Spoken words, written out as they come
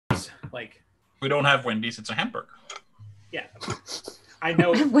Like, we don't have Wendy's. It's a hamburger. Yeah, I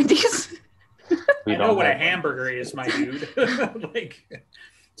know. Wendy's. I know what a hamburger is, my dude. Like,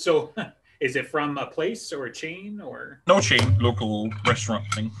 so is it from a place or a chain or no chain? Local restaurant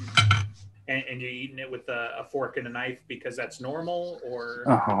thing. And you're eating it with a fork and a knife because that's normal, or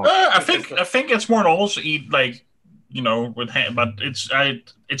I think it's more normal to eat like with hand, but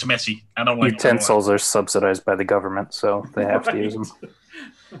it's messy. I don't like utensils are subsidized by the government, so they have to use them.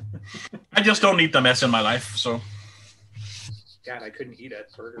 I just don't need the mess in my life, so. God, I couldn't eat a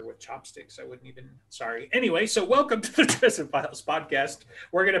burger with chopsticks. I wouldn't even. Sorry. Anyway, so welcome to the Dresden Files podcast.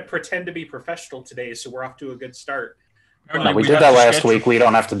 We're going to pretend to be professional today, so we're off to a good start. No, we did that last week. We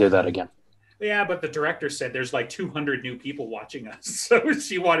don't have to do that again. Yeah, but the director said there's like 200 new people watching us, so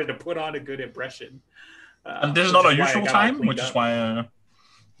she wanted to put on a good impression. And this is not our usual time, which is why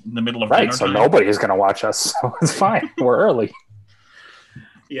in the middle of right, so nobody is going to watch us, so it's fine. We're early.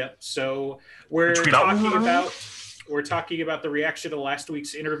 Yep. So we're talking about the reaction to last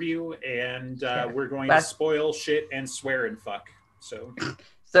week's interview, and we're going to spoil shit and swear and fuck.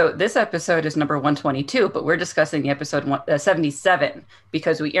 So this episode is number 122, but we're discussing the episode 77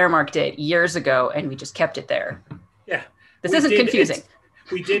 because we earmarked it years ago and we just kept it there. Yeah. This isn't confusing.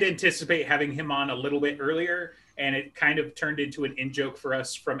 We did anticipate having him on a little bit earlier, and it kind of turned into an in-joke for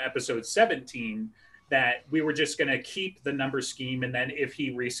us from episode 17 that we were just going to keep the number scheme, and then if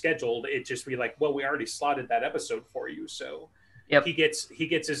he rescheduled, it just be like, well, we already slotted that episode for you. So he gets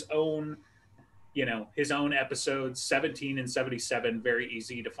his own... his own episodes, 17 and 77, very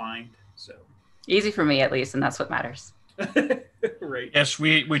easy to find. So easy for me, at least, and that's what matters. Right. Yes,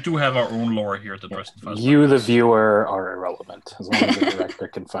 we do have our own lore here at the Dresden Files. You, the viewer, are irrelevant as long as the director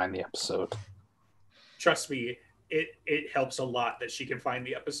can find the episode. Trust me, it helps a lot that she can find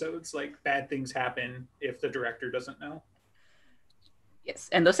the episodes. Like, bad things happen if the director doesn't know. Yes,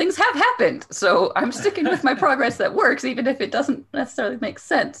 and those things have happened. So I'm sticking with my progress that works, even if it doesn't necessarily make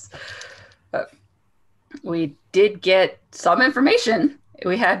sense. But we did get some information.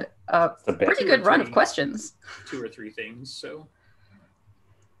 We had a pretty good run of questions. 2 or 3 things, so.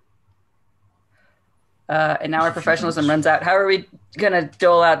 And now our professionalism runs out. How are we going to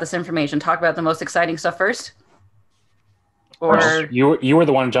dole out this information? Talk about the most exciting stuff first? Or you were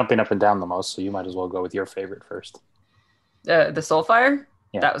the one jumping up and down the most, so you might as well go with your favorite first. The Soulfire?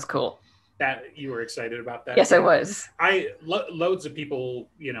 Yeah. That was cool. That you were excited about that? Yes, I was. Loads of people,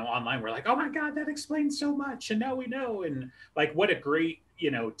 online were like, "Oh my god, that explains so much," and now we know. And like, what a great,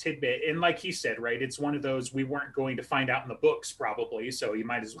 tidbit. And like he said, right, it's one of those we weren't going to find out in the books probably, so you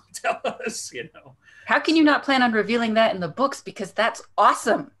might as well tell us. How can you not plan on revealing that in the books? Because that's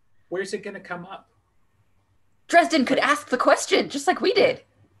awesome. Where's it going to come up? Dresden could ask the question, just like we did.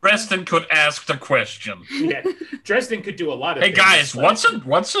 Dresden could ask the question. Yeah, Dresden could do a lot of. Hey guys, what's a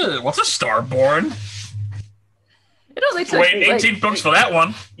Starborn? It only took 18 books for that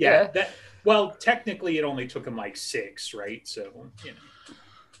one. Yeah. Well, technically, it only took him like 6, right? So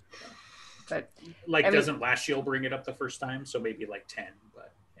But doesn't Last Shield bring it up the first time? So maybe like 10,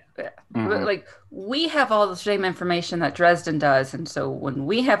 but yeah. But like, we have all the same information that Dresden does, and so when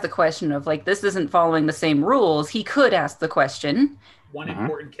we have the question of like, this isn't following the same rules, he could ask the question. One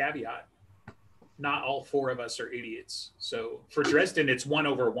important caveat: not all 4 of us are idiots. So for Dresden, it's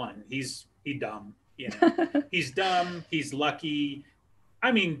 1/1. He's dumb. He's dumb. He's lucky.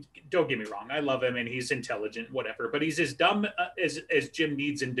 I mean, don't get me wrong. I love him and he's intelligent, whatever. But he's as dumb as Jim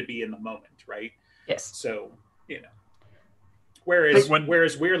needs him to be in the moment, right? Yes. So Whereas we're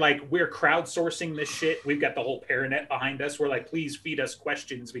crowdsourcing this shit. We've got the whole Paranet behind us. We're like, please feed us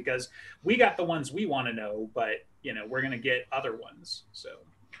questions because we got the ones we want to know, but we're gonna get other ones. So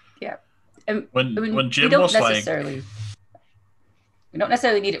yeah, and when Jim was like, we don't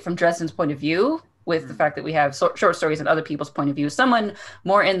necessarily need it from Dresden's point of view. With the fact that we have short stories and other people's point of view, someone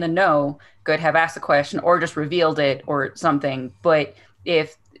more in the know could have asked a question or just revealed it or something. But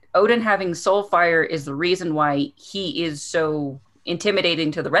if Odin having Soulfire is the reason why he is so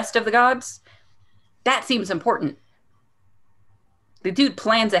intimidating to the rest of the gods, that seems important. The dude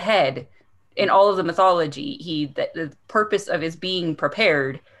plans ahead in all of the mythology. The purpose of his being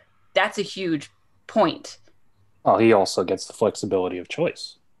prepared, that's a huge point. Well, he also gets the flexibility of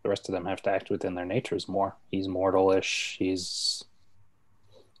choice. The rest of them have to act within their natures more. He's mortalish. He's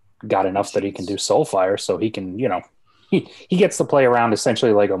got enough that he can do Soulfire, so he can, he gets to play around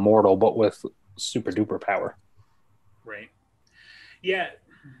essentially like a mortal, but with super duper power. Right. Yeah.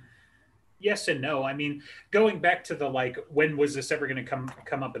 yes and no. I mean, going back to the like, when was this ever going to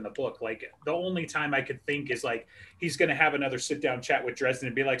come up in the book? Like, the only time I could think is like he's going to have another sit down chat with Dresden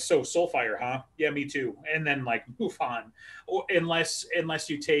and be like, "So Soulfire, huh? Yeah, me too," and then like move on. Or unless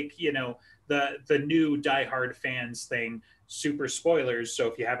you take, you know, the new diehard fans thing. Super spoilers. So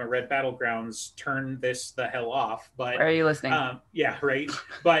if you haven't read Battlegrounds, turn this the hell off. But Where are you listening? Yeah, right.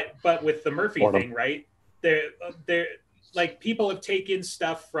 But with the Murphy thing, right? They're like, people have taken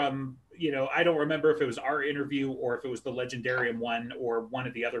stuff from, you know, I don't remember if it was our interview or if it was the Legendarium one or one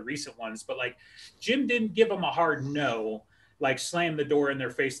of the other recent ones, but like Jim didn't give them a hard no, like slam the door in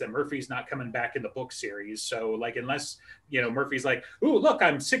their face that Murphy's not coming back in the book series. So like, unless, you know, Murphy's like, "Ooh, look,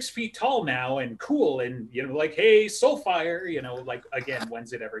 I'm 6 feet tall now and cool," and, you know, like, "Hey, Soulfire," you know, like, again,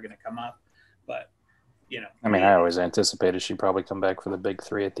 when's it ever going to come up? But, you know, I mean, I always anticipated she'd probably come back for the big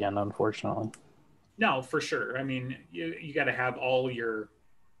three at the end, unfortunately. No, for sure. I mean, you got to have all your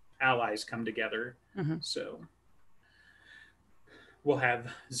allies come together. Mm-hmm. So we'll have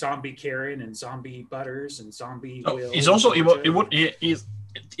Zombie Karen and Zombie Butters and Zombie Will. He's also the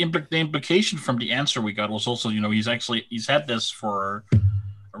implication from the answer we got was also, you know, he's had this for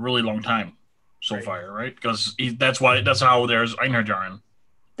a really long time, Soulfire, right? Because that's how there's Einherjarn.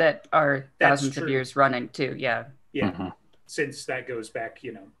 That are thousands of years running too. Yeah. Yeah. Mm-hmm. Since that goes back,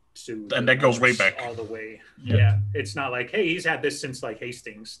 you know, to and that goes way back all the way. Yeah. It's not like, hey, he's had this since like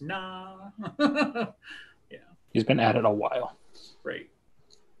Hastings. Nah. Yeah. He's been at it a while. Right.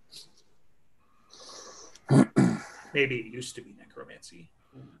 Maybe it used to be necromancy.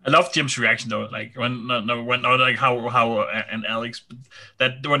 I love Jim's reaction though, like when like how and Alex,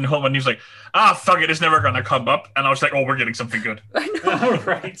 that when he was like, fuck it, it's never gonna come up, and I was like, oh, we're getting something good. I know.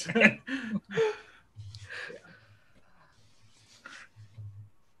 Right.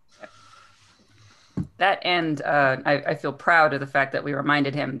 That, and I feel proud of the fact that we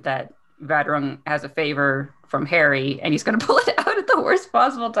reminded him that Vadrung has a favor from Harry, and he's going to pull it out at the worst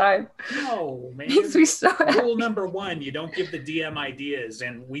possible time. No, man. Makes me so happy. Rule number 1, you don't give the DM ideas,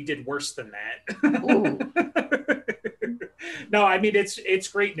 and we did worse than that. No, I mean, it's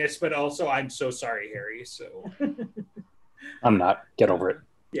greatness, but also I'm so sorry, Harry. So I'm not. Get over it.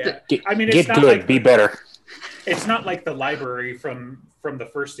 Yeah. I mean, it's not good. Like, be better. It's not like the library from the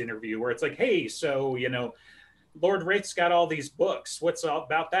first interview where it's like, hey, so, you know, Lord Wraith's got all these books. What's all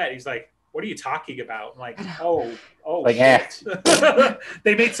about that? He's like, what are you talking about? I'm like, oh, like,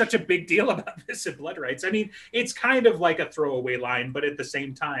 they made such a big deal about this in Blood Rights. I mean, it's kind of like a throwaway line, but at the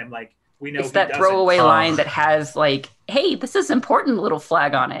same time, like, we know it's that throwaway line that has like, hey, this is important little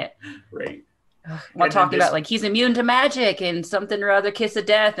flag on it. Right. While talking about like he's immune to magic and something or other, kiss of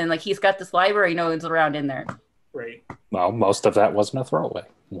death, and like he's got this library nodes around in there. Right. Well, most of that wasn't a throwaway.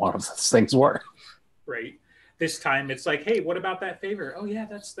 One of those things were. Right. This time it's like, hey, what about that favor? Oh yeah,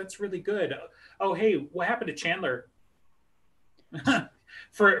 that's really good. Oh hey, what happened to Chandler?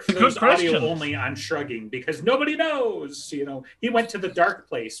 for those audio only, I'm shrugging because nobody knows. You know, he went to the dark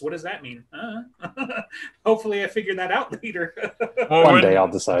place. What does that mean? Hopefully I figure that out later. One day I'll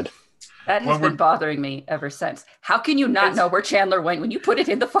decide. That has been bothering me ever since. How can you not know where Chandler went when you put it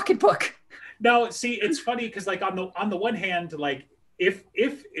in the fucking book? No, see, it's funny because like on the one hand, like if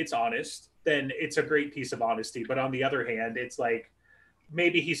it's honest, then it's a great piece of honesty. But on the other hand, it's like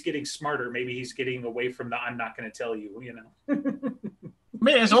maybe he's getting smarter. Maybe he's getting away from the I'm not going to tell you, you know. I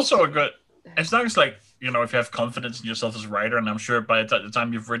mean, it's also a good, as long as like, you know, if you have confidence in yourself as a writer, and I'm sure by the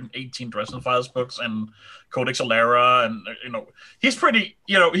time you've written 18 Dresden Files books and Codex Alera, and, you know, he's pretty,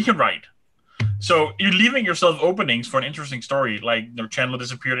 you know, he can write. So you're leaving yourself openings for an interesting story, like, you know, Chandler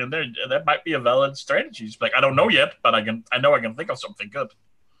disappeared in there. That might be a valid strategy. It's like, I don't know yet, but I know I can think of something good.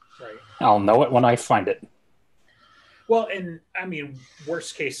 Right. I'll know it when I find it. Well, and I mean,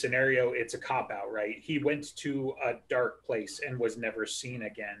 worst case scenario, it's a cop out, right? He went to a dark place and was never seen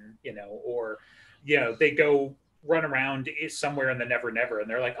again, you know, or, you know, they go run around somewhere in the Never Never and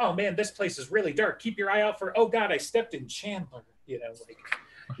they're like, oh man, this place is really dark. Keep your eye out for, oh God, I stepped in Chandler, you know, like,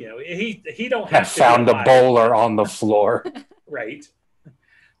 you know, he don't have to found a bowler on the floor. Right.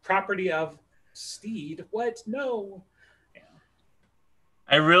 Property of Steed. What? No. Yeah.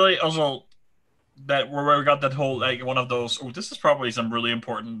 I really also, that where we got that whole, like, one of those, oh, this is probably some really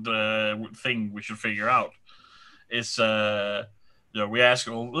important thing we should figure out is, you know, we ask,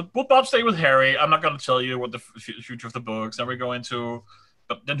 well, will Bob stay with Harry? I'm not going to tell you what the future of the books. Then we go into,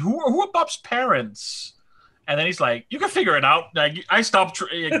 but then who are Bob's parents? And then he's like, you can figure it out. Like, I stopped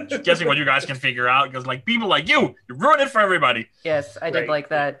guessing what you guys can figure out because, like, people like you ruin it for everybody. Yes, I did like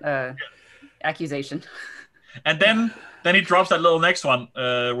that accusation. And then he drops that little next one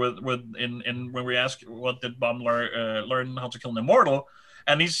when we ask what did Bob learn how to kill an immortal,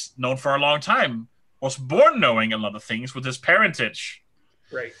 and he's known for a long time. Was born knowing a lot of things with his parentage.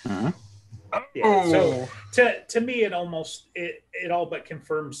 Right. Mm-hmm. Yeah. So to me, it all but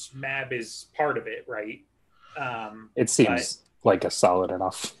confirms Mab is part of it, right? It seems like a solid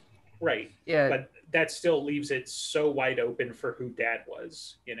enough. Right. Yeah. But that still leaves it so wide open for who Dad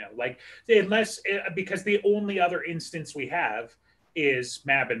was, like because the only other instance we have is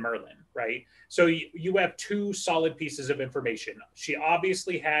Mab and Merlin, right? So you have two solid pieces of information. She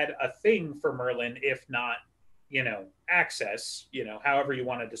obviously had a thing for Merlin, if not, access, however you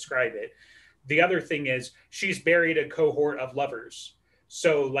want to describe it. The other thing is she's buried a cohort of lovers.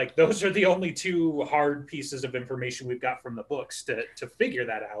 So like those are the only two hard pieces of information we've got from the books to figure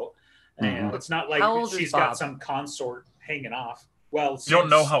that out. Mhm. It's not like she's got some consort hanging off. Well, You don't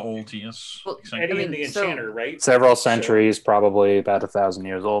know how old he is. Well, Exactly. Eddie and the Enchanter, right? Several centuries, probably about 1,000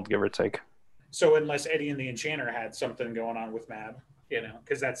 years old, give or take. So unless Eddie and the Enchanter had something going on with Mab,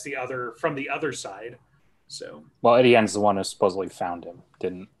 because that's from the other side. So Well, Eddie N's the one who supposedly found him,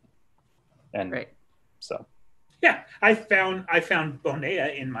 didn't? And Right. so yeah, I found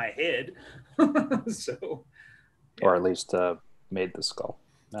Bonea in my head. So or at least made the skull.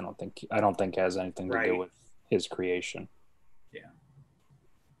 I don't think it has anything to do with his creation.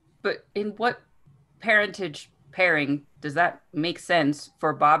 But in what parentage pairing does that make sense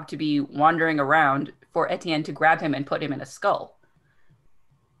for Bob to be wandering around for Etienne to grab him and put him in a skull?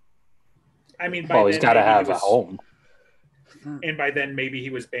 I mean, He's got to have a home. And by then, maybe he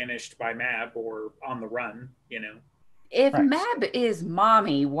was banished by Mab or on the run, If Right. Mab is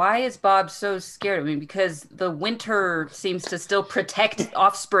mommy, why is Bob so scared of me? Because the winter seems to still protect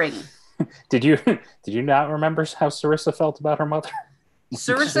offspring. Did you not remember how Sarissa felt about her mother?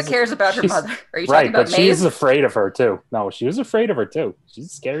 Sarissa cares about her mother. Are you talking Right, about but Maeve? she's afraid of her too. No, she was afraid of her too. She's a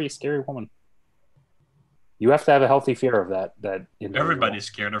scary, scary woman. You have to have a healthy fear of that individual. Everybody's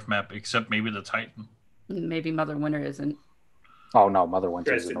scared of Map except maybe the Titan. Maybe Mother Winter isn't. Oh no, Mother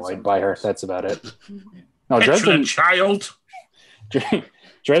Winter's Dresden annoyed by her. That's about it. No, Petulant child.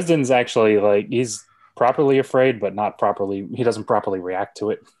 Dresden's actually he's properly afraid, but not properly. He doesn't properly react to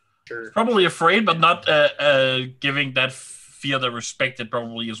it. Sure. Probably afraid, but not giving that fear the respect that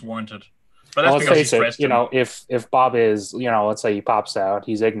probably is warranted. But that's Well, because let's he's face it. Dresden. If Bob is, let's say he pops out,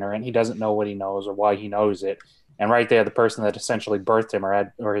 he's ignorant, he doesn't know what he knows or why he knows it, and right there, the person that essentially birthed him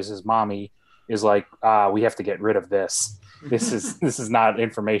or is his mommy is like, we have to get rid of this. This is not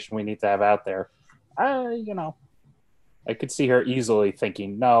information we need to have out there. I could see her easily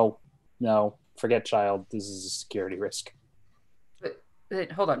thinking, no, forget child. This is a security risk. But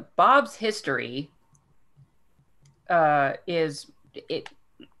hold on. Bob's history is it.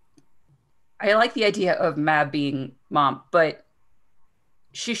 I like the idea of Mab being mom, but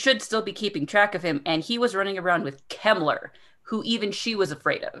she should still be keeping track of him. And he was running around with Kemmler, who even she was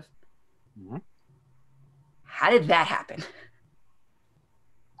afraid of. Mm-hmm. How did that happen?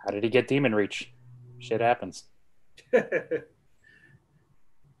 How did he get Demon Reach? Shit happens.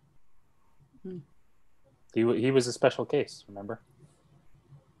 He was a special case, remember?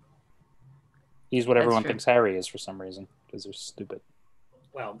 He's what everyone thinks Harry is for some reason, because they're stupid.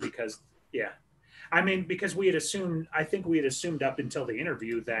 Well, because we had assumed, I think we had assumed up until the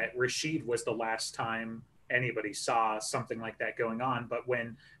interview that Rashid was the last time anybody saw something like that going on. But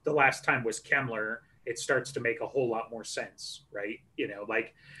when the last time was Kemmler, it starts to make a whole lot more sense, right? To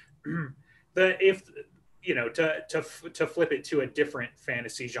flip it to a different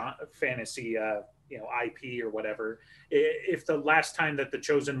fantasy IP or whatever. If the last time that the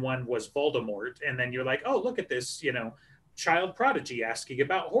chosen one was Voldemort, and then you're like, oh, look at this, child prodigy asking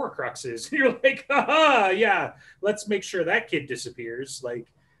about Horcruxes. You're like, yeah, let's make sure that kid disappears.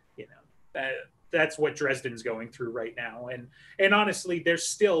 That's what Dresden's going through right now. And honestly, there's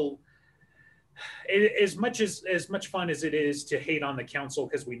still, as much fun as it is to hate on the council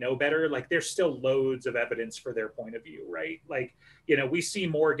because we know better, there's still loads of evidence for their point of view, right? We see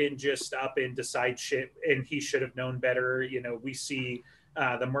Morgan just up and decide shit and he should have known better. We see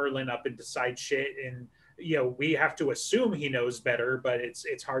the Merlin up and decide shit, and we have to assume he knows better, but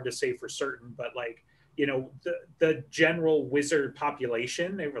it's hard to say for certain. But the general wizard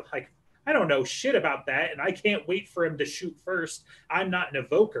population, they were like, I don't know shit about that, and I can't wait for him to shoot first. I'm not an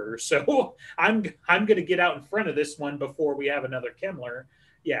evoker, so I'm going to get out in front of this one before we have another Kemmler.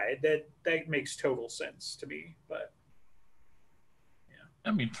 Yeah, that makes total sense to me. But I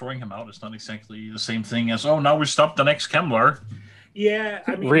mean, throwing him out is not exactly the same thing as, now we stop the next Kemmler. Yeah,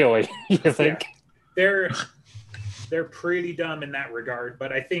 I mean, really, you think? Yeah, they're pretty dumb in that regard,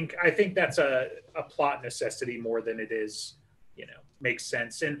 but I think that's a plot necessity more than it is, makes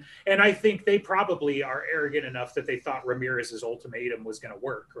sense. And I think they probably are arrogant enough that they thought Ramirez's ultimatum was going to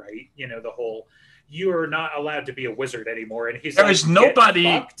work, right? You know, the whole you are not allowed to be a wizard anymore. And he's there like, is nobody.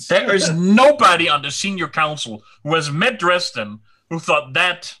 fucked. There is nobody on the senior council who has met Dresden who thought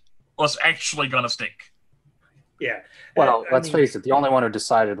that was actually gonna stick. Yeah. Well, let's face it. The only one who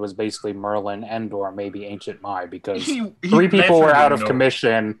decided was basically Merlin and or maybe Ancient Mai, because He three people were out of definitely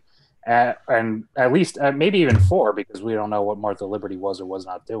commission, and at least maybe even four, because we don't know what Martha Liberty was or was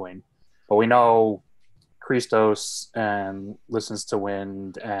not doing. But we know Christos and Listens to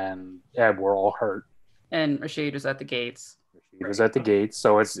Wind and Ebb were all hurt. And Rashid was at the gates. He was at the gates,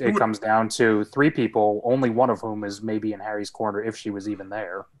 so it comes down to three people, only one of whom is maybe in Harry's corner if she was even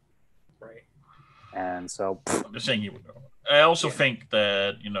there. Right. And so I'm just saying he would know. I also think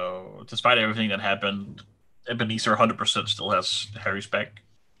that, you know, despite everything that happened, Ebenezer 100% still has Harry's back.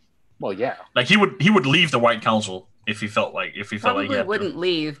 well, yeah. Like he would leave the White Council if he felt like he Probably had wouldn't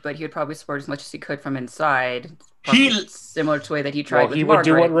leave, but he would probably support as much as he could from inside. He- Probably similar to the way that he tried Well, with he would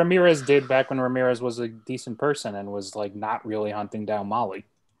do Margaret. what Ramirez did back when Ramirez was a decent person and was like not really hunting down Molly.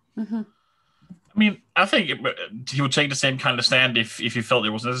 Mhm. I mean, I think he would take the same kind of stand if he felt it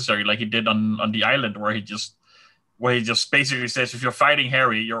was necessary, like he did on the island, where he just basically says, if you're fighting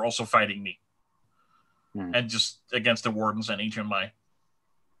Harry, you're also fighting me, and just against the Wardens and Ancient Mai.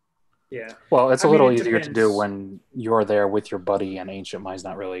 Yeah. Well, it's I a mean, little it easier to do depends. when you're there with your buddy and Ancient Mai's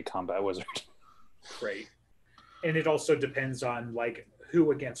not really a combat wizard. Right. And it also depends on like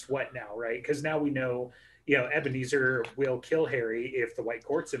who against what now, right? Because now we know, you know, Ebenezer will kill Harry if the White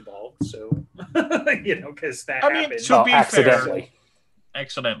Court's involved. So, you know, because that I mean, happened. to be accidentally.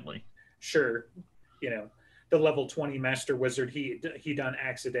 Accidentally. Sure, you know, the level 20 master wizard, he done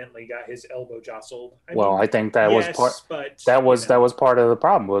accidentally got his elbow jostled. I think that was part. but That was you know, that was part of the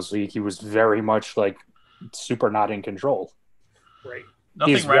problem. Was he was very much like super not in control. right.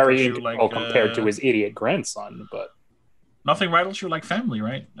 Nothing He's rattles very you like compared to his idiot grandson, but nothing rattles you like family,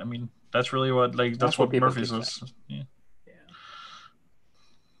 right? I mean, that's really what that's what people Murphy keep says. Yeah.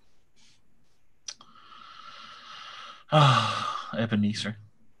 Ebenezer.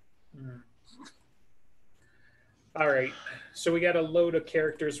 Mm. All right, so we got a load of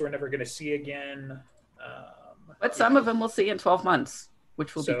characters we're never going to see again. But some of them we'll see in 12 months,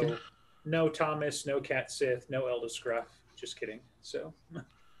 which will be So, good. no Thomas, no Cat Sith, no Eldest Gruff. Just kidding. So,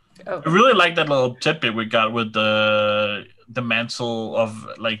 Oh, I really like that little tidbit we got with the mantle of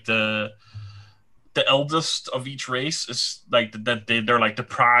like the eldest of each race is like that they're like the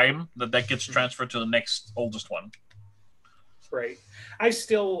prime that gets transferred to the next oldest one. right. I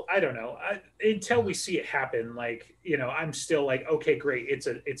don't know. Until we see it happen, like, you know, I'm still like, okay, great.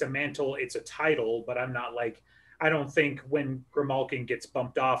 It's a mantle, it's a title, but I'm not like, I don't think when Grimalkin gets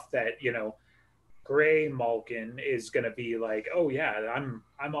bumped off that, you know, Gray Malkin is going to be like, oh yeah,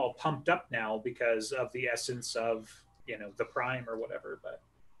 I'm all pumped up now because of the essence of, you know, the prime or whatever, but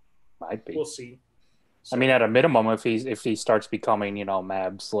might be. we'll see. I mean, at a minimum, if he starts becoming, you know,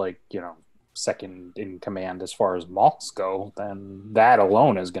 Mab's like, you know, second in command as far as malts go, then that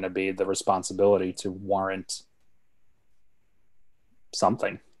alone is going to be the responsibility to warrant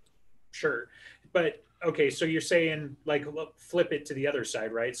something. Sure. But okay, so you're saying like flip it to the other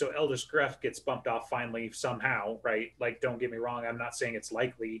side, right? So Eldest Gruff gets bumped off finally somehow, right? Like, don't get me wrong, I'm not saying it's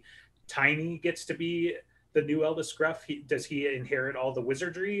likely. Tiny gets to be the new Eldest Gruff. Does he inherit all the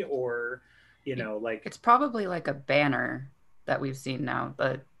wizardry, or, you know, like it's probably like a banner that we've seen now,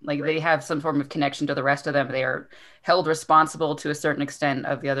 but like Right. they have some form of connection to the rest of them. They are held responsible to a certain extent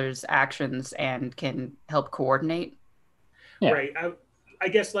of the others' actions and can help coordinate. Yeah. right? I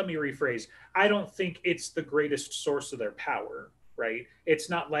guess let me rephrase. I don't think it's the greatest source of their power, right? It's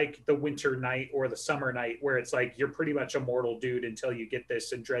not like the Winter Knight or the Summer Knight where it's like you're pretty much a mortal dude until you get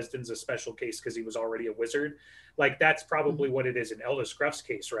this, and Dresden's a special case because he was already a wizard. Like that's probably what it is in Eldest Gruff's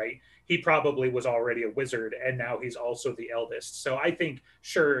case, right? He probably was already a wizard and now he's also the eldest. So I think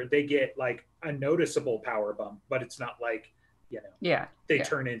sure they get like a noticeable power bump, but it's not like, you know, Yeah. they yeah.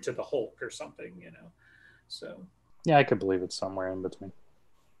 turn into the Hulk or something, you know. So Yeah, I could believe it's somewhere in between.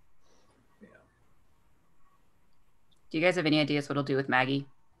 Do you guys have any ideas what he'll do with Maggie?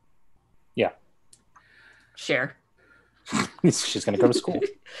 Yeah. Share. She's going to go to school.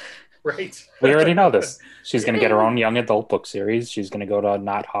 right. We already know this. She's going to get her own young adult book series. She's going to go to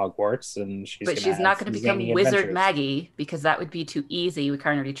not Hogwarts, and But she's not going to become Wizard Maggie because that would be too easy. We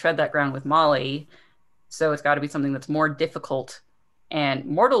kind of already tread that ground with Molly. So it's got to be something that's more difficult. And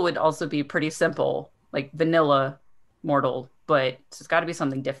Mortal would also be pretty simple, like vanilla Mortal, but it's got to be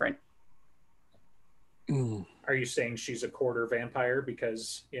something different. Are you saying she's a quarter vampire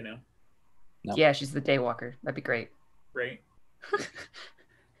because, you know, No. Yeah, she's the Daywalker. That'd be great. right?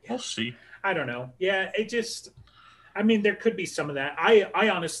 We'll see. I don't know. Yeah, it just. I mean, there could be some of that. I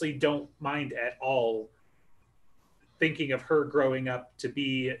honestly don't mind at all thinking of her growing up to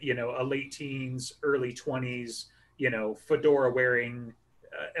be, a late teens, early 20s, fedora wearing,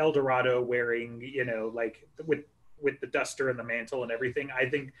 El Dorado wearing, like with the duster and the mantle and everything. I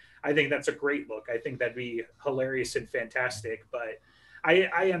think that's a great look. I think that'd be hilarious and fantastic. But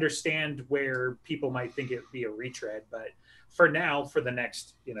I understand where people might think it'd be a retread. But for now, for the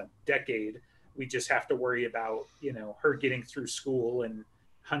next decade, we just have to worry about her getting through school and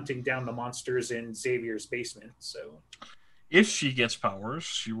hunting down the monsters in Xavier's basement. So if she gets powers,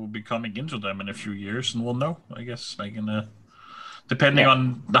 she will be coming into them in a few years, and we'll know. I guess depending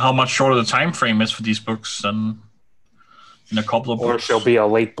on how much shorter the time frame is for these books, and in a couple of books, or she'll be a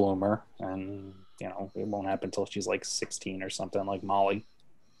late bloomer, and it won't happen until she's like 16 or something, like Molly.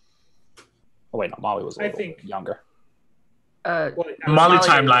 Oh wait, no, Molly was a little younger. Molly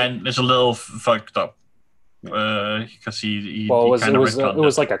timeline is a little fucked up because he it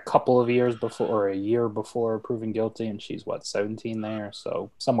was like a couple of years before, or a year before proving guilty, and she's 17 there,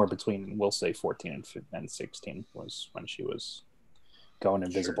 so somewhere between, we'll say 14 and 16 was when she was going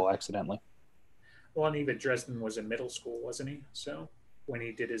invisible accidentally. Well, and even Dresden was in middle school, wasn't he? So when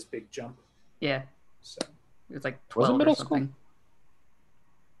he did his big jump. Yeah. So it was like 12 or something.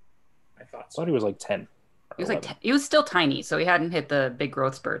 I thought so. I thought he was like 10. He was he was still tiny, so he hadn't hit the big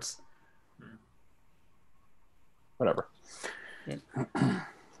growth spurts. Whatever. Yeah.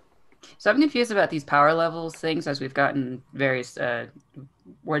 So I'm confused about these power levels things as we've gotten various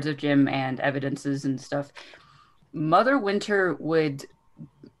words of Jim and evidences and stuff. Mother Winter would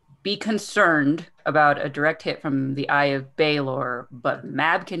be concerned about a direct hit from the Eye of Baelor, but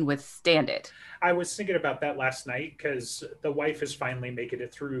Mab can withstand it. I was thinking about that last night because the wife is finally making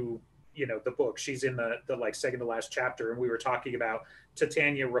it through the book. She's in the like second to last chapter, and we were talking about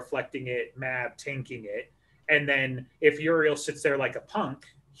Titania reflecting it, Mab tanking it, and then if Uriel sits there like a punk,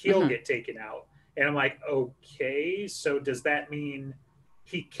 he'll get taken out. And I'm like, okay, so does that mean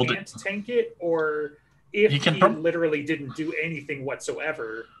he can't tank it, or if he literally didn't do anything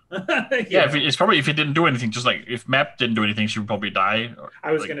whatsoever? It's probably if he didn't do anything, just like if Mab didn't do anything, she would probably die.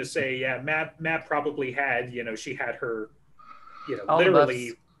 I was gonna say, Mab probably had, she had her, all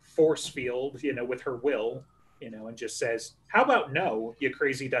literally force field, with her will, and just says, how about no, you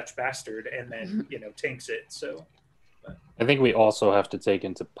crazy Dutch bastard, and then, tanks it. So I think we also have to take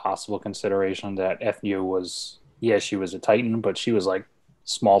into possible consideration that Ethnu was, she was a Titan, but she was like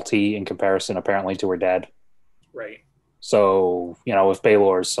small T in comparison apparently to her dad. Right. So, if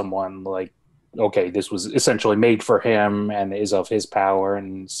Baelor is someone like, okay, this was essentially made for him and is of his power,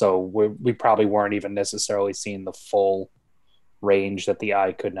 and so we probably weren't even necessarily seeing the full range that the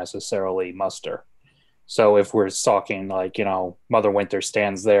eye could necessarily muster. So if we're talking like, Mother Winter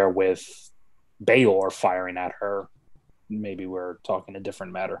stands there with Baelor firing at her, maybe we're talking a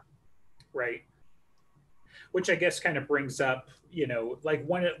different matter. Right. Which I guess kind of brings up, like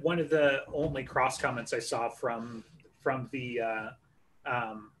one of the only cross comments I saw from the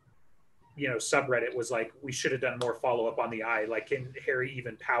subreddit was like, we should have done more follow-up on the eye, like can Harry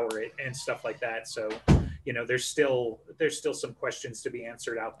even power it and stuff like that. So there's still some questions to be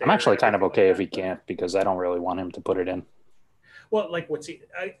answered out there. I'm actually kind of okay if he can't, because I don't really want him to put it in. Well, like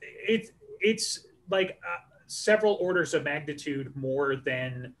it's like several orders of magnitude more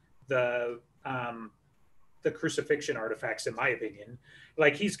than the crucifixion artifacts, in my opinion.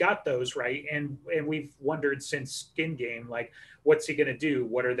 Like, he's got those, right? And we've wondered since Skin Game, like, what's he going to do?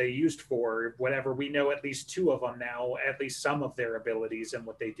 What are they used for? Whatever. We know at least two of them now, at least some of their abilities and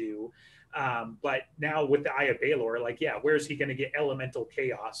what they do. But now with the Eye of Baelor, like, where's he going to get elemental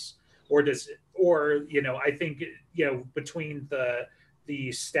chaos? Or I think, between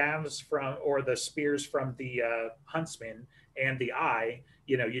the staves or the spears from the huntsman and the eye,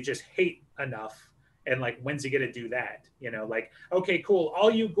 you just hate enough. And like, when's he gonna do that? Like, okay, cool.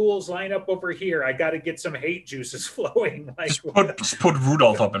 All you ghouls line up over here. I got to get some hate juices flowing. Like, just put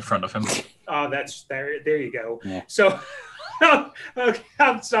Rudolph up in front of him. Oh, that's there. There you go. Yeah. So, okay,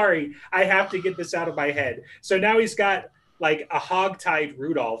 I'm sorry. I have to get this out of my head. So now he's got like a hog-tied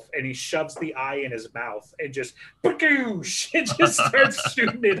Rudolph, and he shoves the eye in his mouth and just bakoosh, and just starts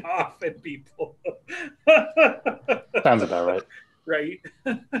shooting it off at people. Sounds about right. Right.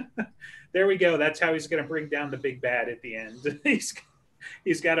 There we go. That's how he's going to bring down the big bad at the end.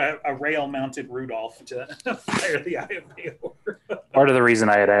 He's got a rail-mounted Rudolph to fire the Eye of Baelor. Part of the reason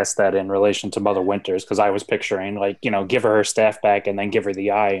I had asked that in relation to Mother Winter is because I was picturing, like, give her staff back and then give her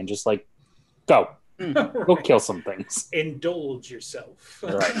the eye and just, like, go. Go kill some things. Indulge yourself.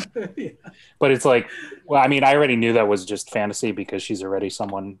 Right. Yeah. But it's like, well, I mean, I already knew that was just fantasy because she's already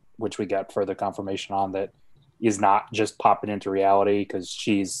someone, which we got further confirmation on, that is not just popping into reality, because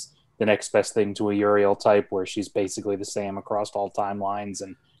she's the next best thing to a Uriel type, where she's basically the same across all timelines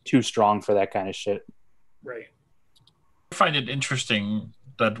and too strong for that kind of shit. Right. I find it interesting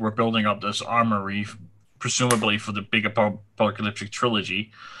that we're building up this armory, presumably for the big apocalyptic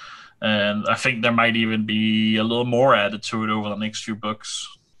trilogy. And I think there might even be a little more added to it over the next few books.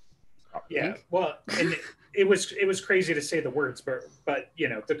 Yeah, well, and it was crazy to say the words, but you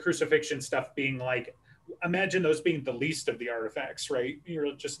know, the crucifixion stuff being like, imagine those being the least of the artifacts, right?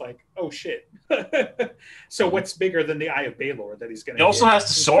 You're just like, oh shit. So what's bigger than the Eye of Baelor that he's going to? He also has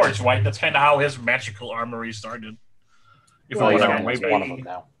the swords, right? That's kind of how his magical armory started. If Well, I he's remember got way He's back. one of them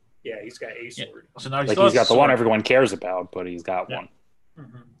now. Yeah, he's got a sword. So now Like, he's got the one everyone cares about, but he's got one.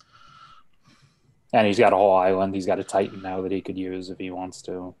 Mm-hmm. And he's got a whole island. He's got a Titan now that he could use if he wants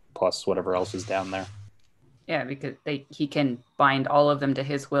to, plus whatever else is down there. Yeah, because he can bind all of them to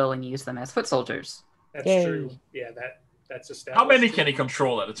his will and use them as foot soldiers. That's Yay. true. Yeah, that's established. How many can he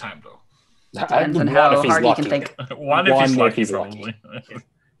control at a time, though? Depends on One how if he's hard he can lucky. think. One if One he's if lucky, he's probably.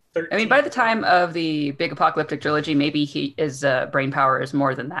 13. I mean, by the time of the big apocalyptic trilogy, maybe his brain power is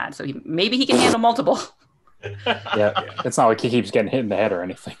more than that. So maybe he can handle multiple. Yeah, it's not like he keeps getting hit in the head or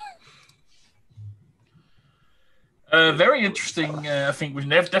anything. Very interesting. I think we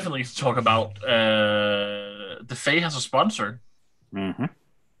definitely need to talk about the Fae has a sponsor. Mm-hmm.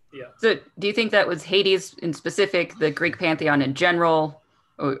 Yeah. So do you think that was Hades in specific, the Greek pantheon in general,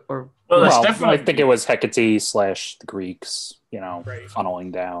 or Well, it's Well, definitely. I think it was Hecate / the Greeks, Right.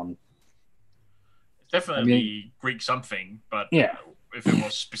 funneling down. Definitely I mean- Greek something, but Yeah. if it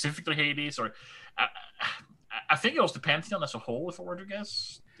was specifically Hades, or I think it was the pantheon as a whole, if I were to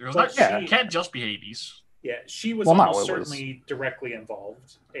guess. It was Well, not, yeah. it can't just be Hades. Yeah, she was Well, no, almost it was- certainly directly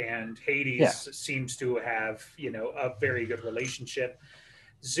involved, and Hades Yeah. seems to have, a very good relationship.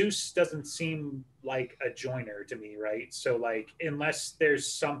 Zeus doesn't seem like a joiner to me, right? So, like, unless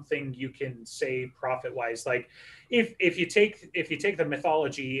there's something you can say profit-wise, like, if you take the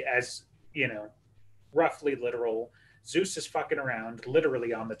mythology as roughly literal, Zeus is fucking around,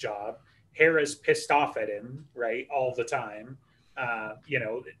 literally on the job. Hera's pissed off at him, right, all the time.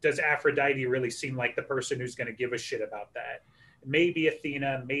 Does Aphrodite really seem like the person who's going to give a shit about that? Maybe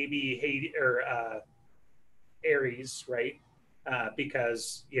Athena, maybe Hades or Ares, right?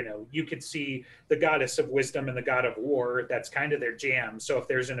 Because you could see the goddess of wisdom and the god of war. That's kind of their jam. So if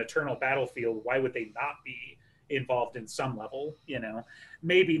there's an eternal battlefield, why would they not be involved in some level?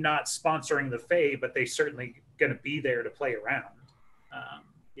 Maybe not sponsoring the Fae, but they certainly going to be there to play around.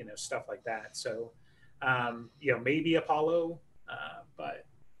 Stuff like that. So maybe Apollo. But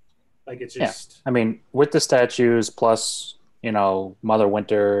like, it's just, I mean, with the statues plus, Mother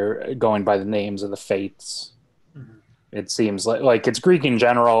Winter going by the names of the fates, Mhm. it seems like it's Greek in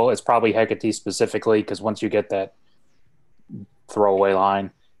general. It's probably Hecate specifically, because once you get that throwaway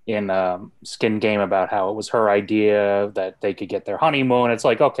line in Skin Game about how it was her idea that they could get their honeymoon, it's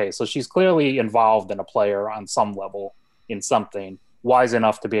like, okay, so she's clearly involved in a player on some level in something, wise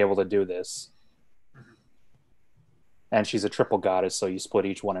enough to be able to do this. And she's a triple goddess, so you split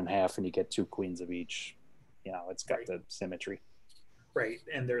each one in half and you get 2 queens of each. It's got Right. the symmetry. right,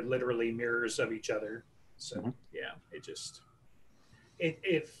 and they're literally mirrors of each other. So Mhm. yeah, it just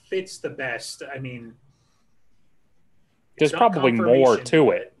it fits the best. I mean, There's it's not probably more confirmation, to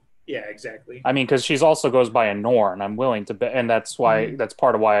but- it. Yeah, exactly. I mean, because she's also goes by a Norn. I'm willing to bet, and that's why Mhm. that's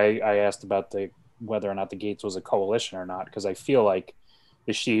part of why I asked about whether or not the Gates was a coalition or not, because I feel like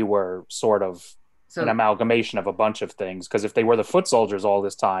if she were sort of so an amalgamation of a bunch of things, because if they were the foot soldiers all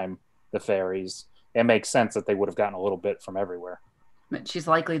this time, the fairies, it makes sense that they would have gotten a little bit from everywhere. she's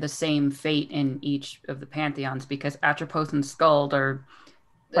likely the same fate in each of the pantheons because Atropos and Skuld are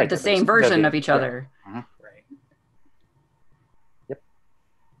Right, the they're same they're version of each yeah. other. Right.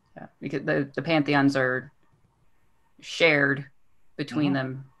 Yeah, because the pantheons are shared between Mhm.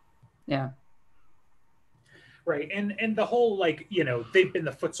 them. Yeah. Right. And the whole, like, they've been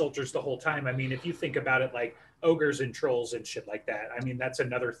the foot soldiers the whole time. I mean, if you think about it, like ogres and trolls and shit like that, I mean, that's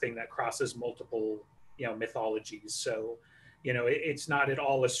another thing that crosses multiple, mythologies. So, it's not at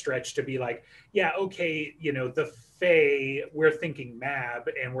all a stretch to be like, yeah, okay, the Fae, we're thinking Mab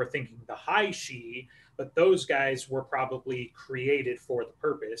and we're thinking the High She, but those guys were probably created for the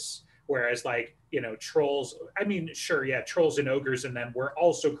purpose. Whereas, like, trolls, I mean, sure, yeah, trolls and ogres and them were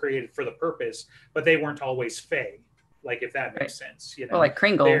also created for the purpose, but they weren't always Fae. Like, if that makes sense, Well, like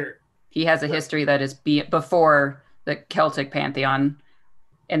Kringle, They're- he has a Right. history that is before the Celtic pantheon,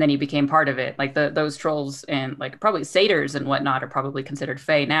 and then he became part of it. Like those trolls and like probably satyrs and whatnot are probably considered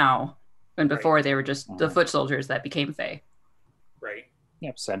Fae now, and before they were just the foot soldiers that became Fae. Right.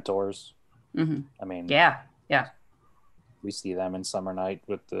 Yep, centaurs. Mm-hmm. I mean, yeah. We see them in Summer Night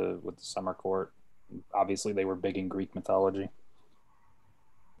with the Summer Court. Obviously, they were big in Greek mythology.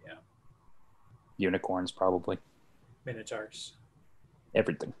 Yeah. Unicorns, probably. Minotaurs.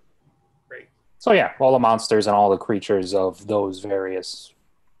 Everything. Right. So yeah, all the monsters and all the creatures of those various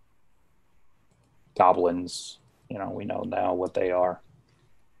goblins, we know now what they are.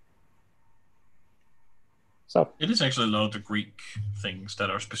 So it is actually a lot of the Greek things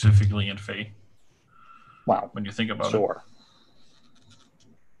that are specifically in Fae. Wow. When you think about it. Sure.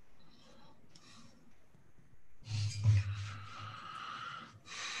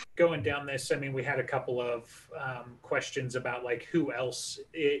 Going down this, I mean, we had a couple of questions about like who else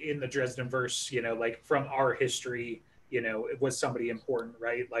in the Dresden verse, like from our history, was somebody important,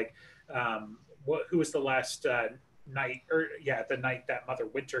 right? Like, who was the last knight, the knight that Mother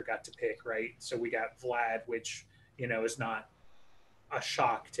Winter got to pick, right? So we got Vlad, which is not a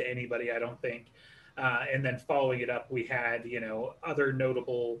shock to anybody, I don't think. And then following it up, we had, other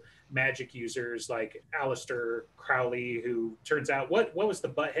notable magic users like Aleister Crowley, who turns out, what was the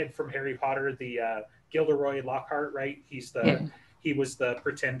butthead from Harry Potter? The Gilderoy Lockhart, right? He was the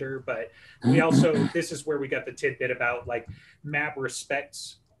pretender. But we also, this is where we got the tidbit about like Mab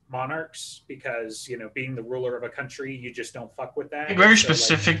respects monarchs because, being the ruler of a country, you just don't fuck with that. Very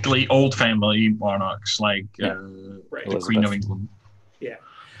specifically old family monarchs like the Queen of England. Yeah.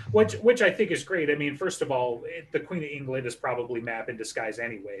 Which I think is great. I mean, first of all, the Queen of England is probably Mab in disguise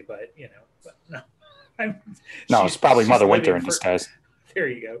anyway, but no. It's probably Mother Winter in disguise. There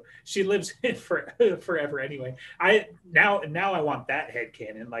you go. She lives in forever anyway. Now I want that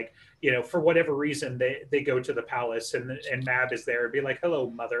headcanon. Like, for whatever reason they go to the palace and Mab is there and be like, "Hello,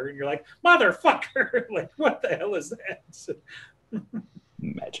 Mother," and you're like, "Motherfucker!" Like, what the hell is that?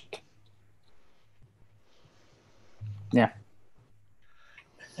 Magic. Yeah.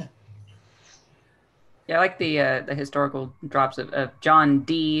 Yeah, I like the historical drops of John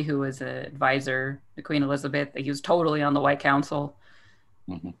Dee, who was an advisor to Queen Elizabeth. He was totally on the White Council.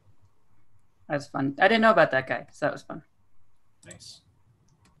 Mm-hmm. That was fun. I didn't know about that guy, so that was fun. Nice.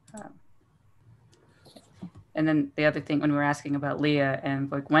 And then the other thing, when we were asking about Leah and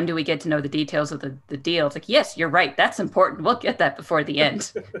like, when do we get to know the details of the deal? It's like, yes, you're right. That's important. We'll get that before the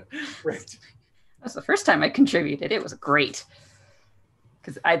end. Right. That's the first time I contributed. It was great.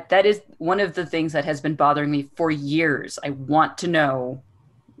 Because that is one of the things that has been bothering me for years. I want to know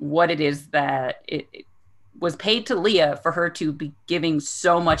what it is that it was paid to Leah for her to be giving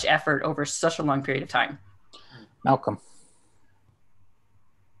so much effort over such a long period of time. Malcolm.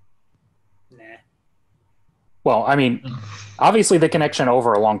 Nah. Well, I mean, obviously the connection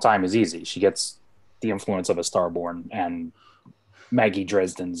over a long time is easy. She gets the influence of a Starborn and Maggie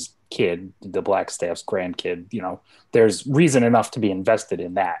Dresden's kid, the Blackstaff's grandkid, there's reason enough to be invested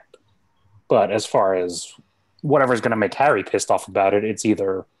in that. But as far as whatever's going to make Harry pissed off about it, it's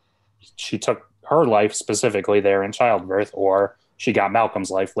either she took her life specifically there in childbirth or she got Malcolm's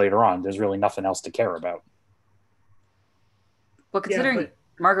life later on. There's really nothing else to care about. Well, considering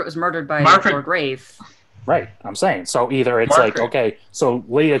Margaret was murdered by Lord Rafe. Right, I'm saying. So either it's like, okay, so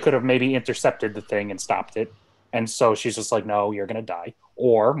Leah could have maybe intercepted the thing and stopped it. And so she's just like, no, you're going to die.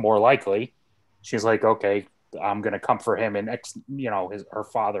 Or more likely, she's like, okay, I'm going to comfort him in his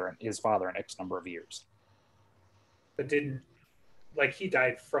father in X number of years. But he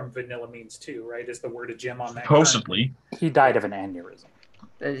died from vanilla means too, right? Is the word of Jim on that? Supposedly. He died of an aneurysm.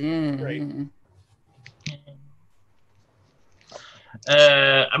 Right.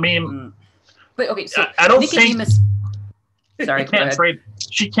 I mean, but okay, so I don't think. Sorry,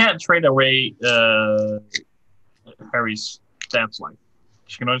 she can't trade away Harry's dad's life.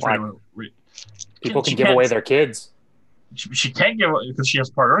 She can only trade away. People can give away their kids. She can't give away because she has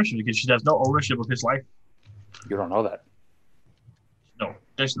part ownership because she has no ownership of his life. You don't know that. No,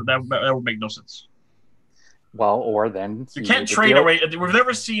 that would make no sense. Well, or then you can't trade away. We've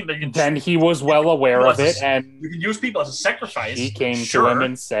never seen that. Then he was well aware of it, and you can use people as a sacrifice. He came to him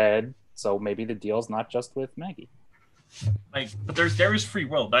and said, "So maybe the deal's not just with Maggie." But there is free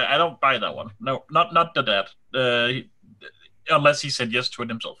will. I don't buy that one. No, not the dad. Unless he said yes to it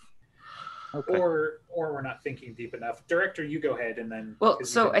himself. Okay. Or we're not thinking deep enough. Director, you go ahead and then. Well,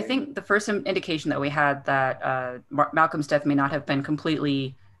 so I think the first indication that we had that Malcolm's death may not have been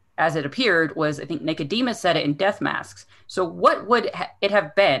completely as it appeared was, I think Nicodemus said it in Death Masks. So what would it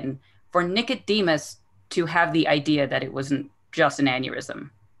have been for Nicodemus to have the idea that it wasn't just an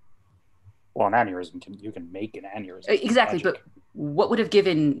aneurysm? Well, an aneurysm you can make an aneurysm. Exactly, what would have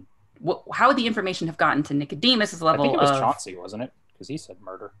given how would the information have gotten to Nicodemus's I level think it was of Chauncey, wasn't it? Because he said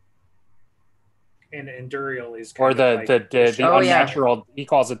murder. And Duriel is Or kind of the Oh, yeah. unnatural. He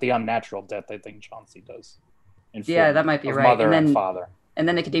calls it the unnatural death. I think Chauncey does. Yeah, that might be of right. Mother And and then- father. and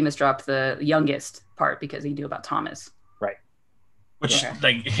then Nicodemus dropped the youngest part because he knew about Thomas. Which Okay.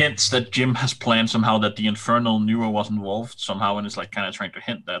 like hints that Jim has planned somehow that the Infernal Newer was involved somehow, and is like kind of trying to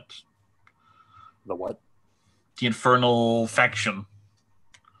hint that The what? the Infernal faction,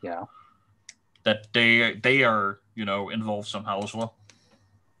 Yeah. that they are involved somehow as well.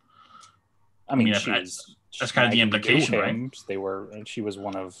 I mean, Yeah, she's that's kind of the Maggie implication, knew right? him. She was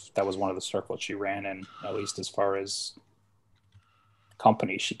one of the circles she ran in, at least as far as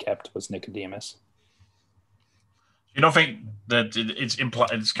company she kept was Nicodemus. You don't think that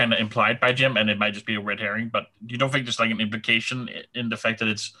it's kind of implied by Jim, and it might just be a red herring, but you don't think there's like an implication in the fact that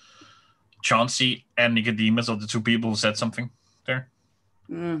it's Chauncey and Nicodemus are the two people who said something there?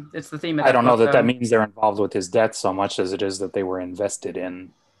 It's the theme of I don't know book, that though. means they're involved with his death so much as it is that they were invested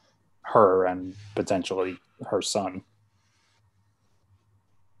in her and potentially her son.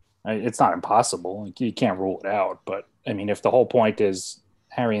 It's not impossible. Like, you can't rule it out, but I mean, if the whole point is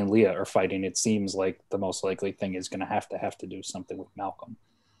Harry and Leah are fighting, it seems like the most likely thing is going to have to do something with Malcolm.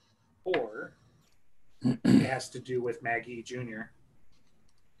 or it has to do with Maggie Jr.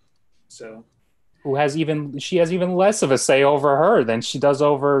 So She has even less of a say over her than she does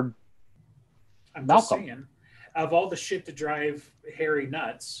over I'm Malcolm. just saying, of all the shit to drive Harry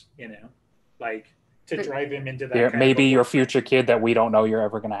nuts, like to But- drive him into that. your, kind maybe of a your work- future kid that we don't know you're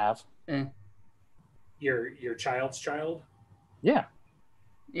ever going to have. your child's child. Yeah.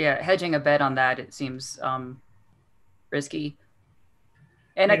 Yeah, hedging a bet on that, it seems risky.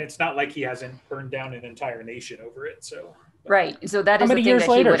 I And mean, it's not like he hasn't burned down an entire nation over it. So right, so that How is the many thing years that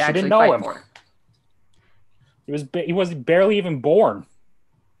he later? would She actually didn't know fight him. for. He was barely even born.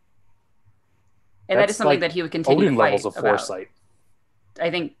 And that That's is something like that he would continue Odin to fight levels of about. foresight. I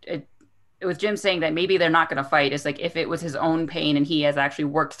think it was Jim saying that maybe they're not going to fight. It's like if it was his own pain and he has actually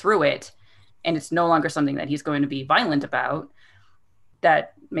worked through it, and it's no longer something that he's going to be violent about,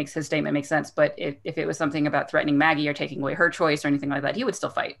 that makes his statement make sense. But if it was something about threatening Maggie or taking away her choice or anything like that, he would still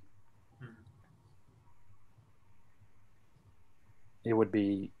fight. It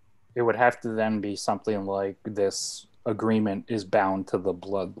would have to then be something like this agreement is bound to the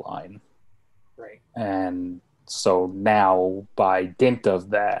bloodline. right. And so now, by dint of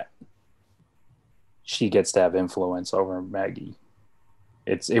that, she gets to have influence over Maggie.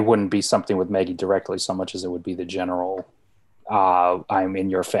 It wouldn't be something with Maggie directly so much as it would be the general, I'm in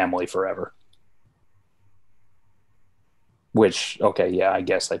your family forever. Which, okay, yeah, I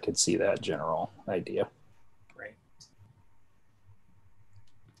guess I could see that general idea. Right.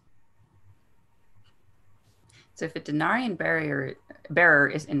 So if a Denarian bearer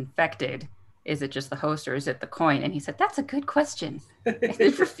is infected, is it just the host or is it the coin? And he said, that's a good question. And they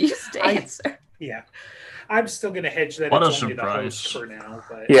refused to I- answer. Yeah, I'm still gonna hedge that What it's a only the surprise. host for now.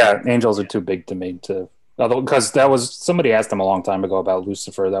 But Yeah, angels are too big to me to. Although, because that was somebody asked him a long time ago about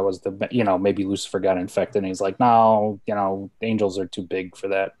Lucifer. That was maybe Lucifer got infected, and he's like, no, angels are too big for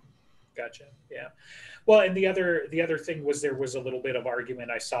that. Gotcha. Yeah. Well, and the other thing was there was a little bit of argument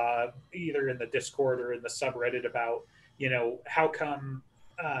I saw either in the Discord or in the subreddit about how come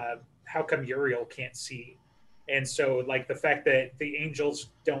Uriel can't see, and so like the fact that the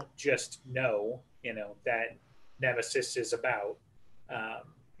angels don't just know that Nemesis is about,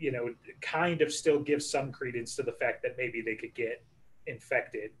 kind of still gives some credence to the fact that maybe they could get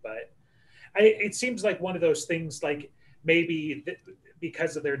infected, but it seems like one of those things like maybe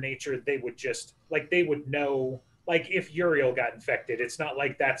because of their nature, they would know, like if Uriel got infected, it's not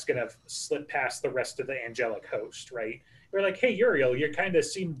like that's going to slip past the rest of the angelic host, right? We're like, hey, Uriel, you kind of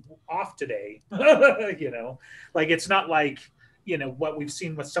seem off today. Like it's not like, what we've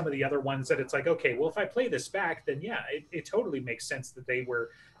seen with some of the other ones that it's like, okay, well, if I play this back, then yeah, it totally makes sense that they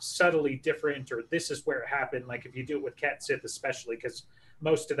were subtly different or this is where it happened. Like if you do it with Cat Sith, especially because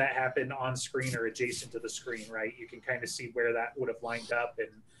most of that happened on screen or adjacent to the screen, right? You can kind of see where that would have lined up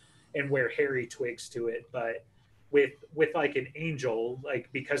and where Harry twigs to it. But with like an angel, like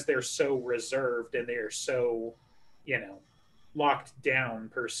because they're so reserved and they're so, locked down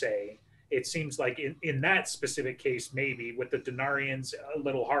per se, it seems like in that specific case, maybe with the Denarians a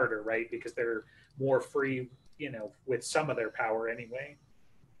little harder, right? Because they're more free, with some of their power anyway.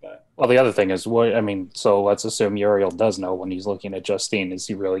 But Well, the other thing is, so let's assume Uriel does know when he's looking at Justine. Is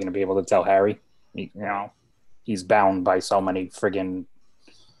he really going to be able to tell Harry? He's bound by so many friggin'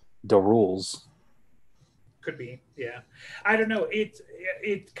 the rules. Could be, yeah. I don't know. It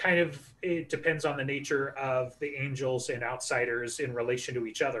kind of it depends on the nature of the angels and outsiders in relation to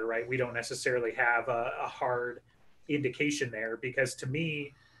each other, right? We don't necessarily have a hard indication there because to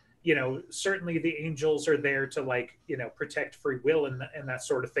me, certainly the angels are there to like protect free will and that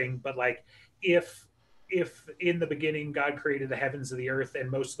sort of thing. But like if in the beginning God created the heavens and the earth, and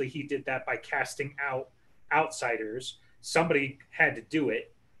mostly He did that by casting out outsiders, somebody had to do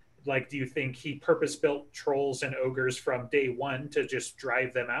it. Like, do you think he purpose built trolls and ogres from day one to just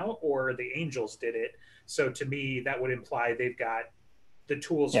drive them out, or the angels did it? So to me, that would imply they've got the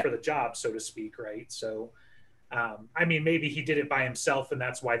tools for the job, so to speak, right? So, I mean, maybe he did it by himself, and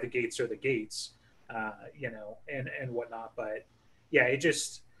that's why the gates are the gates, and whatnot. But yeah, it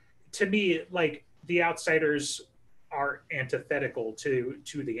just to me, like the outsiders are antithetical to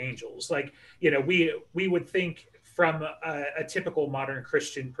the angels. Like, we would think from a typical modern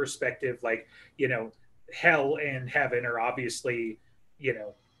Christian perspective, like, hell and heaven are obviously,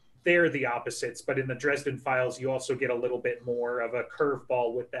 they're the opposites. But in the Dresden Files, you also get a little bit more of a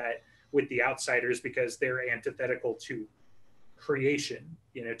curveball with the outsiders because they're antithetical to creation,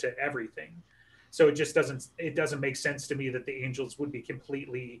 to everything. So it doesn't make sense to me that the angels would be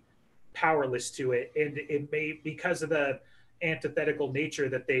completely powerless to it. And it may, because of the antithetical nature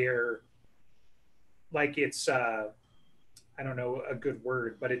that they are, like, it's I don't know a good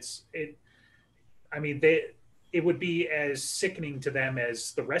word, but it would be as sickening to them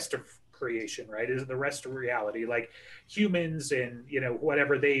as the rest of creation, right? Is the rest of reality. Like humans and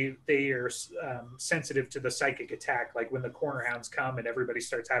whatever, they are sensitive to the psychic attack. Like when the corner hounds come and everybody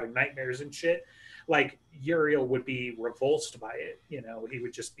starts having nightmares and shit, like Uriel would be revulsed by it. He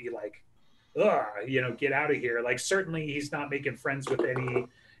would just be like, ugh, get out of here. Like certainly he's not making friends with any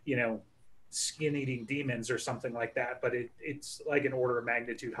skin-eating demons or something like that, but it's like an order of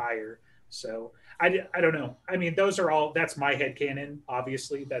magnitude higher. So I don't know. I mean, that's my headcanon.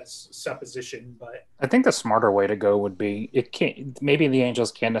 Obviously that's supposition, but I think the smarter way to go would be maybe the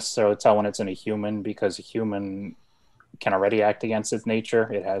angels can't necessarily tell when it's in a human because a human can already act against its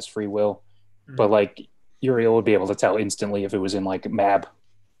nature. It has free will. Mm-hmm. But like Uriel would be able to tell instantly if it was in like Mab.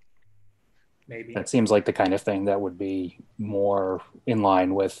 Maybe. That seems like the kind of thing that would be more in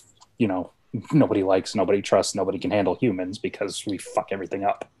line with, nobody likes, nobody trusts, nobody can handle humans because we fuck everything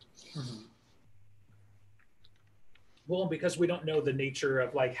up. Mm-hmm. Well, because we don't know the nature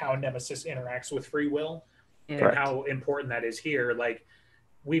of like how Nemesis interacts with free will and how important that is here. Like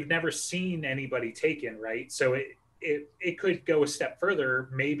we've never seen anybody taken, right? So it could go a step further.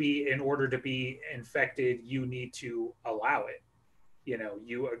 Maybe in order to be infected, you need to allow it.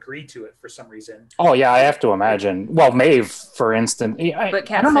 You agree to it for some reason. Oh yeah, I have to imagine. Well, Maeve, for instance, I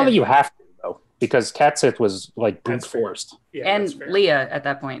don't know that you have to though, because Cat Sith was like brute forced. Yeah, and Leah at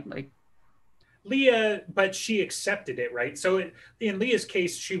that point, like Leah, but she accepted it, right? So in Leah's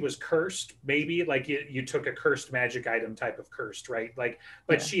case, she was cursed. Maybe like you took a cursed magic item type of cursed, right? Like,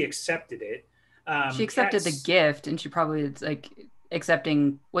 but she accepted it. She accepted the gift, and she probably is like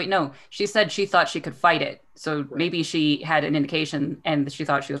accepting. Wait, no, she said she thought she could fight it. So maybe she had an indication, and she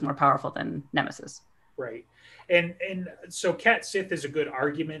thought she was more powerful than Nemesis. Right, and so Cat Sith is a good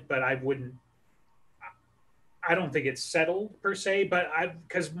argument, but I don't think it's settled per se, but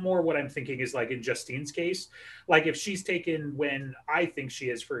because more what I'm thinking is like in Justine's case, like if she's taken when I think she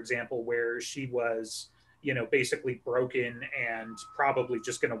is, for example, where she was, basically broken and probably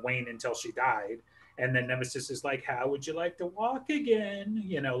just going to wane until she died. And then Nemesis is like, how would you like to walk again?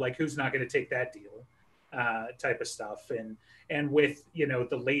 Like who's not going to take that deal type of stuff. And with,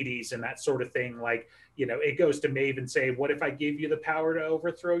 the ladies and that sort of thing, like, it goes to Maeve and say, what if I give you the power to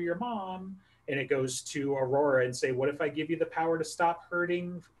overthrow your mom? And it goes to Aurora and say, what if I give you the power to stop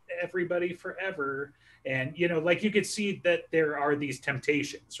hurting everybody forever? And, like you could see that there are these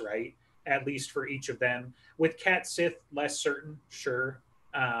temptations, right? At least for each of them. With Cat Sith, less certain, sure.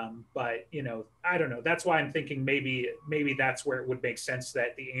 But, I don't know. That's why I'm thinking maybe that's where it would make sense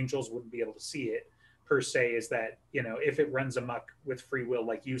that the angels wouldn't be able to see it per se, is that, if it runs amok with free will,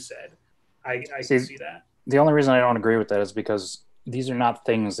 like you said, I can see that. The only reason I don't agree with that is because these are not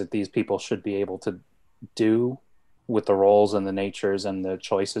things that these people should be able to do with the roles and the natures and the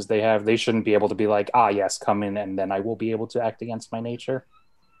choices they have. They shouldn't be able to be like, yes, come in and then I will be able to act against my nature.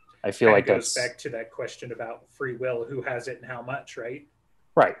 I feel like that goes back to that question about free will, who has it and how much, right?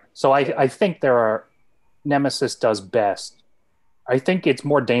 Right. So I think Nemesis does best. I think it's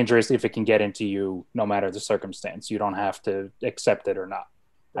more dangerous if it can get into you no matter the circumstance. You don't have to accept it or not.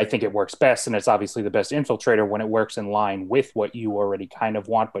 Right. I think it works best, and it's obviously the best infiltrator when it works in line with what you already kind of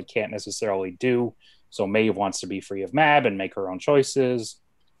want but can't necessarily do. So Maeve wants to be free of Mab and make her own choices.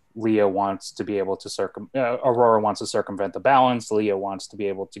 Leah wants to be able to Aurora wants to circumvent the balance. Leah wants to be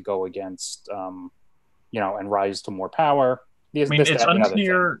able to go against, and rise to more power. I mean, it's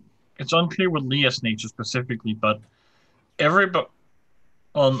unclear. It's unclear with Leah's nature specifically, but everybody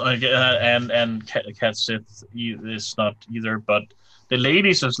and Cat Sith is not either. But the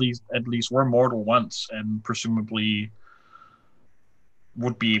ladies at least were mortal once, and presumably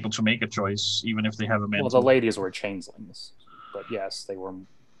would be able to make a choice, even if they have a mental. Well, the ladies were changelings, but yes, they were.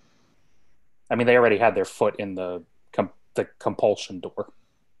 I mean, they already had their foot in the compulsion door.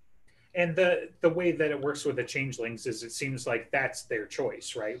 And the way that it works with the changelings is it seems like that's their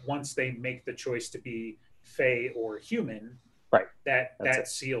choice, right? Once they make the choice to be Fae or human, right, that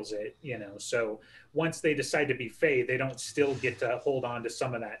seals it, So once they decide to be Fae, they don't still get to hold on to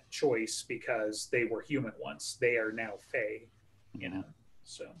some of that choice because they were human once. They are now Fae,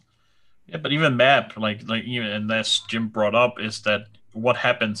 So yeah, but even Map, and as Jim brought up, is that what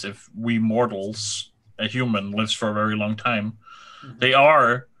happens if we mortals, a human, lives for a very long time? Mm-hmm. They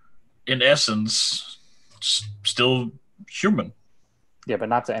are, in essence, still human. Yeah, but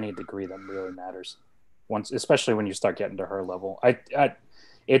not to any degree that really matters. Especially when you start getting to her level,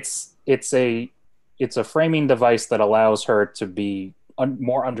 it's a framing device that allows her to be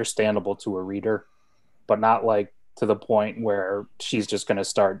more understandable to a reader, but not to the point where she's just going to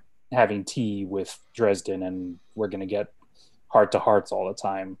start having tea with Dresden and we're going to get heart-to-hearts all the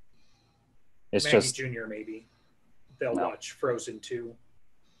time. It's Maggie just Jr. Maybe they'll watch Frozen 2.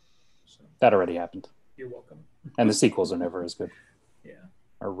 So. That already happened. You're welcome. And the sequels are never as good. Yeah.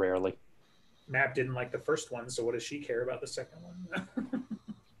 Or rarely. Mab didn't like the first one, so what does she care about the second one?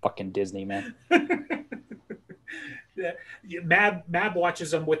 Fucking Disney, man. Yeah, Mab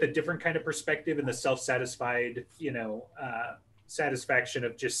watches them with a different kind of perspective and the self-satisfied, satisfaction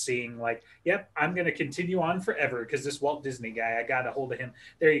of just seeing yep, I'm going to continue on forever because this Walt Disney guy, I got a hold of him.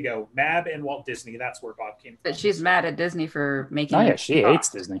 There you go. Mab and Walt Disney. That's where Bob came from. But she's mad at Disney for making. Oh yeah, she hates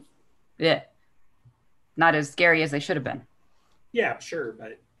Disney. Yeah. Not as scary as they should have been. Yeah, sure.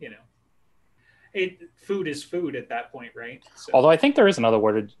 But, food is food at that point, right? So. Although I think there is another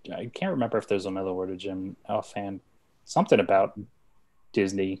word. I can't remember if there's another word of Jim offhand. Something about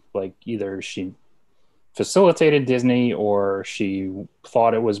Disney, either she facilitated Disney or she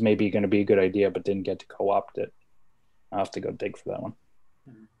thought it was maybe going to be a good idea but didn't get to co-opt it. I'll have to go dig for that one.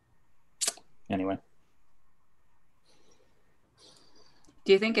 Anyway.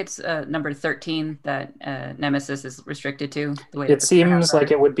 Do you think it's number 13 that Nemesis is restricted to? The way it seems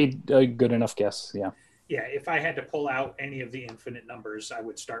like it would be a good enough guess, yeah. Yeah, if I had to pull out any of the infinite numbers, I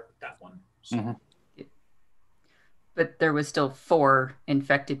would start with that one. So. Mm-hmm. But there was still 4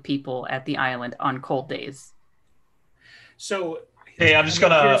 infected people at the island on cold days. So, hey, I'm just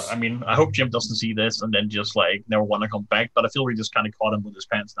I hope Jim doesn't see this and then just never want to come back. But I feel we just kind of caught him with his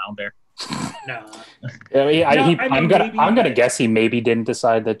pants down there. No. I'm gonna guess he maybe didn't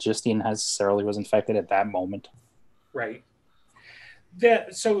decide that Justine necessarily was infected at that moment. Right.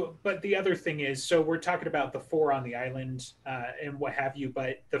 But the other thing is, so we're talking about the 4 on the island and what have you,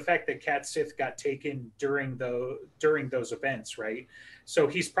 but the fact that Cat Sith got taken during those events, right? So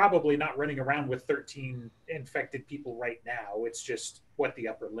he's probably not running around with 13 infected people right now. It's just what the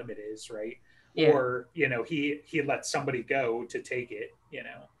upper limit is, right? Yeah. Or, he let somebody go to take it,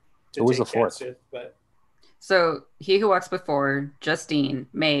 Who was the 4th? Sith, but... So He Who Walks Before, Justine,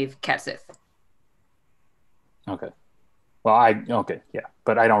 Maeve, Cat Sith. Okay. Well, yeah,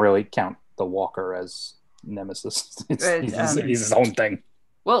 but I don't really count the Walker as Nemesis. He's his own thing.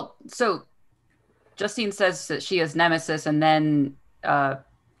 Well, so Justine says that she is Nemesis, and then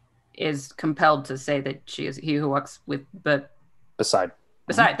is compelled to say that she is He Who Walks beside.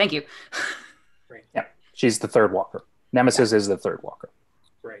 Mm-hmm. Thank you. Right. Yeah, she's the 3rd Walker. Nemesis is the 3rd Walker.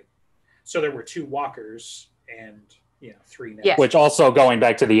 Right. So there were 2 Walkers and 3 Nemesis. Yeah. Which also, going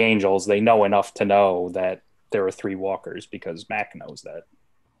back to the Angels, they know enough to know that there are 3 Walkers because Mac knows that.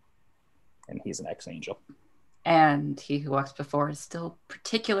 And he's an ex-Angel. And He Who Walks Before is still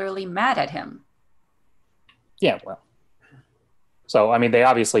particularly mad at him. Yeah, well. So, I mean, they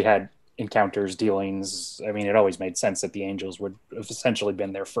obviously had encounters, dealings. I mean, it always made sense that the Angels would have essentially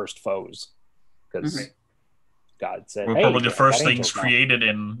been their first foes. Because God said, we're probably the first things created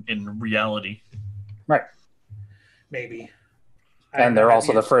in reality. Right. Maybe. And they're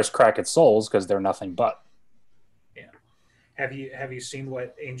also the first crack at souls because they're nothing but. Have you seen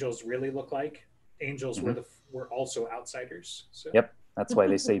what angels really look like? Angels were also outsiders. So. Yep, that's why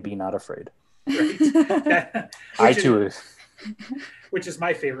they say "Be not afraid." Right. Which is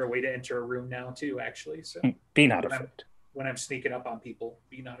my favorite way to enter a room now too. Actually, so be not afraid. When I'm sneaking up on people,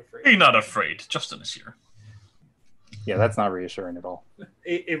 be not afraid. Be not afraid. Justin is here. Yeah, that's not reassuring at all.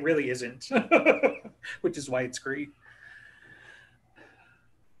 It really isn't, which is why it's great.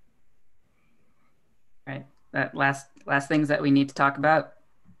 Right. That last things that we need to talk about,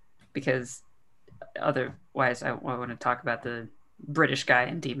 because otherwise I want to talk about the British guy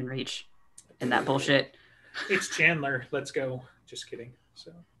in Demon Reach and that bullshit. It's Chandler. Let's go. Just kidding.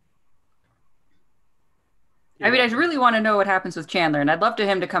 So. I mean, I really want to know what happens with Chandler, and I'd love to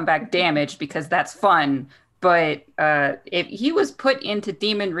him to come back damaged because that's fun. But if he was put into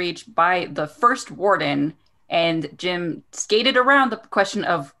Demon Reach by the first warden, and Jim skated around the question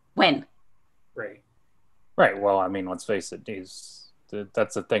of when. Right. Right. Well, I mean, let's face it.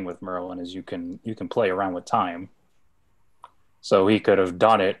 That's the thing with Merlin is you can play around with time. So he could have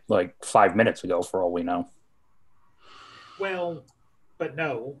done it like 5 minutes ago, for all we know. Well, but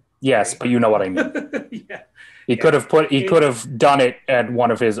no. Yes, right? But you know what I mean. Yeah. He could have done it at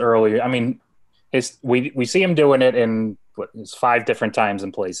one of his earlier. I mean, we see him doing it in it's 5 different times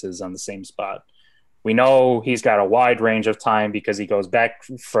and places on the same spot. We know he's got a wide range of time because he goes back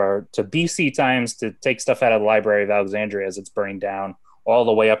to BC times to take stuff out of the Library of Alexandria as it's burning down, all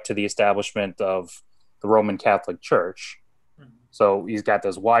the way up to the establishment of the Roman Catholic Church. Mm-hmm. So he's got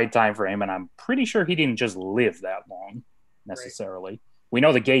this wide time frame, and I'm pretty sure he didn't just live that long necessarily. Right. We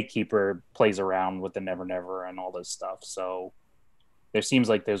know the Gatekeeper plays around with the Never Never and all this stuff, so there seems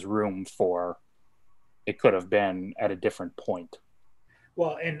like there's room for it could have been at a different point.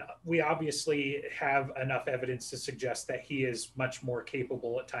 Well, and we obviously have enough evidence to suggest that he is much more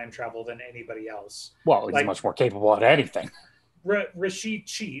capable at time travel than anybody else. Well, he's much more capable at anything. Rashid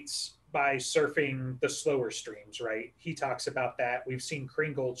cheats by surfing the slower streams, right? He talks about that. We've seen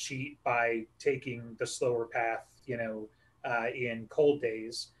Kringle cheat by taking the slower path, in Cold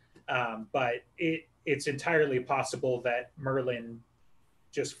Days. But it's entirely possible that Merlin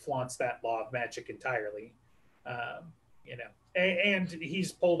just flaunts that law of magic entirely, and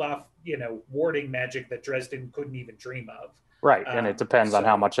he's pulled off, warding magic that Dresden couldn't even dream of. Right, and it depends on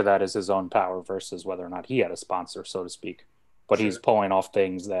how much of that is his own power versus whether or not he had a sponsor, so to speak. But sure. He's pulling off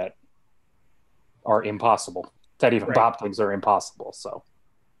things that are impossible, that even Bob thinks are impossible, so...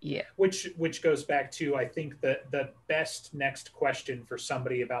 Yeah, which goes back to, I think, the best next question for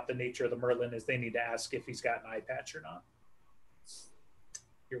somebody about the nature of the Merlin is they need to ask if he's got an eye patch or not.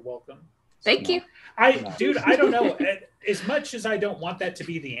 You're welcome. Thank you. I don't know. As much as I don't want that to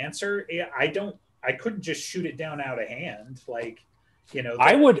be the answer, I couldn't just shoot it down out of hand.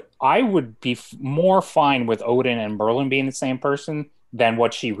 I would be more fine with Odin and Merlin being the same person than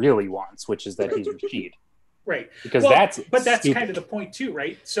what she really wants, which is that he's Rashid. Right. Because that's stupid. Kind of the point too,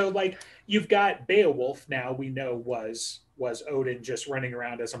 right? So you've got Beowulf now, we know was Odin just running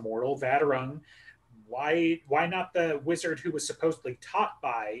around as a mortal. Vadarung, why not the wizard who was supposedly taught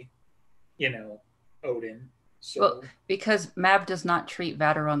by, Odin? So, well, because Mab does not treat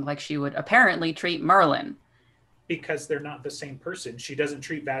Vadarung like she would apparently treat Merlin. Because they're not the same person. She doesn't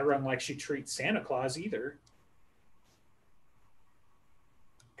treat Vadarung like she treats Santa Claus either.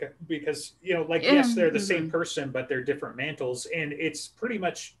 Because yes, they're the same person, but they're different mantles, and it's pretty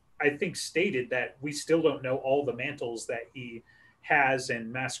much, I think, stated that we still don't know all the mantles that he has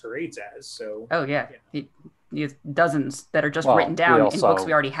and masquerades as. So he has dozens that are just written down in books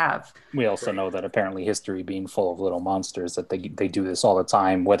we already have. We also know that apparently history being full of little monsters, that they do this all the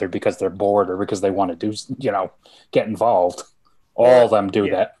time, whether because they're bored or because they want to do get involved. All of them do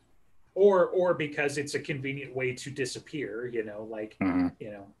that. Or because it's a convenient way to disappear,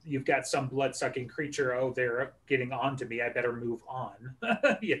 you've got some blood-sucking creature, they're getting on to me, I better move on,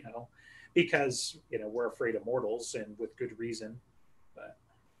 because, we're afraid of mortals, and with good reason. But,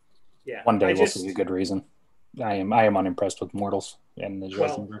 yeah. One day we'll see a good reason. I am unimpressed with mortals in the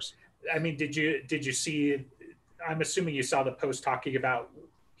Dresdenverse. I mean, did you see, I'm assuming you saw the post talking about,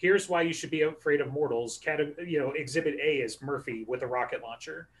 here's why you should be afraid of mortals. Exhibit A is Murphy with a rocket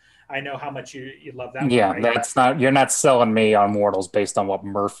launcher. I know how much you love that. Yeah, one, right? That's not. You're not selling me on mortals based on what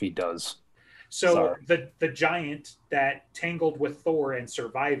Murphy does. So the giant that tangled with Thor and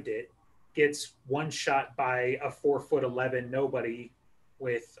survived it gets one shot by a 4'11" nobody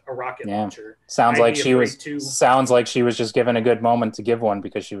with a rocket launcher. Sounds like she was just given a good moment to give one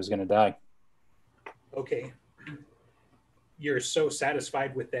because she was going to die. Okay, you're so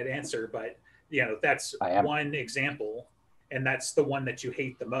satisfied with that answer, but that's one example. And that's the one that you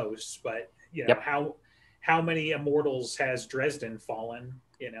hate the most. But how many immortals has Dresden fallen?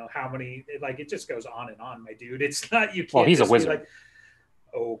 How many? It just goes on and on, my dude. It's not you can't. Well, he's a wizard.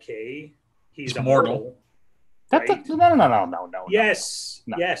 Okay, he's immortal. Right? No. Yes,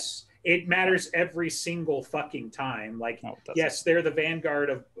 yes. It matters every single fucking time. Yes, they're the vanguard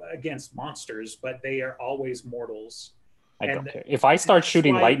of against monsters, but they are always mortals. I don't And care. If I start that's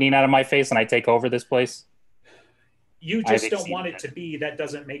shooting why- lightning out of my face and I take over this place, You I've just don't want it exceeded to be. That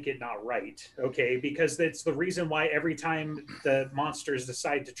doesn't make it not right, okay? Because that's the reason why every time the monsters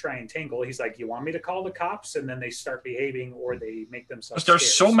decide to try and tangle, he's like, "You want me to call the cops?" And then they start behaving, or they make themselves. Because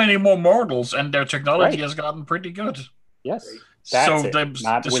there's so scarce. many more mortals, and their technology Right. has gotten pretty good. yes. Right. That's So it, the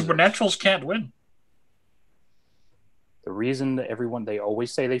not wizards. supernaturals can't win. The reason that they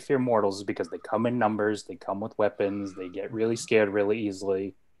always say they fear mortals is because they come in numbers, they come with weapons, they get really scared really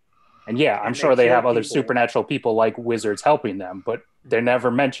easily. And yeah, I'm And they sure they kill have other people. supernatural people like wizards helping them, but they're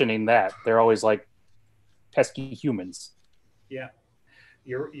never mentioning that. They're always like pesky humans. Yeah,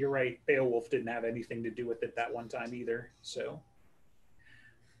 you're right. Beowulf didn't have anything to do with it that one time either. So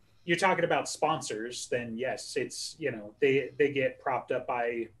you're talking about sponsors, then yes, it's they get propped up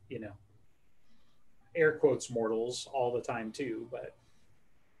by air quotes mortals all the time too. But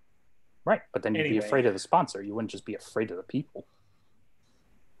Right, but then you'd Anyway. be afraid of the sponsor. You wouldn't just be afraid of the people.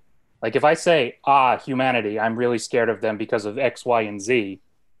 Like if I say, humanity, I'm really scared of them because of X, Y, and Z,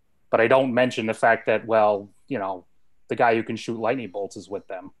 but I don't mention the fact that, well, the guy who can shoot lightning bolts is with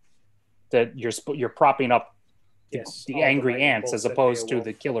them, that you're propping up yes, the all angry lightning ants bolts as that opposed to Beowulf-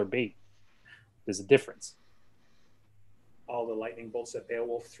 the killer bee. There's a difference. all the lightning bolts that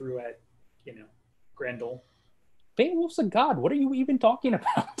Beowulf threw at Grendel. Beowulf's a god. What are you even talking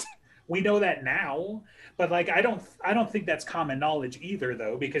about? We know that now, but like I don't think that's common knowledge either,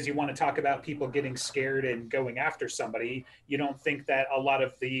 though, because you want to talk about people getting scared and going after somebody. You don't think that a lot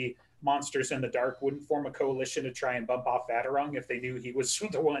of the monsters in the dark wouldn't form a coalition to try and bump off Vadarung if they knew he was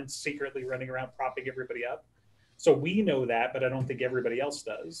the one secretly running around propping everybody up. So we know that, but I don't think everybody else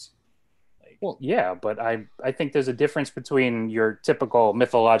does. Well, yeah, but I think there's a difference between your typical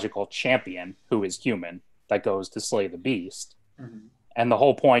mythological champion who is human that goes to slay the beast, Mhm. and the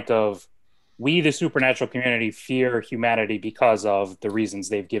whole point of we, the supernatural community, fear humanity because of the reasons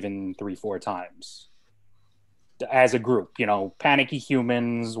they've given 3-4 times. As a group, panicky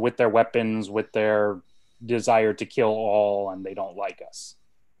humans with their weapons, with their desire to kill all, and they don't like us.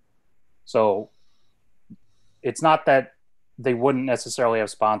 So it's not that they wouldn't necessarily have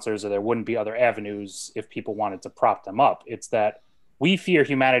sponsors or there wouldn't be other avenues if people wanted to prop them up. It's that we fear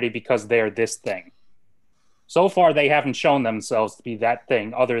humanity because they're this thing. So far, they haven't shown themselves to be that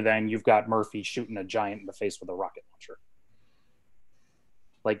thing other than you've got Murphy shooting a giant in the face with a rocket launcher.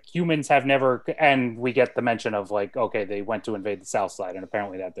 Like humans have never, and we get the mention of like, okay, they went to invade the South Side and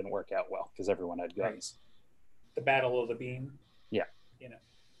apparently that didn't work out well because everyone had guns. The Battle of the Bean. Yeah.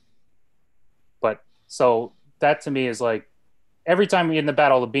 But so that to me is like, every time we in the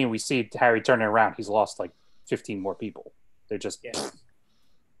Battle of the Bean, we see Harry turning around, he's lost like 15 more people. They're just, Yes.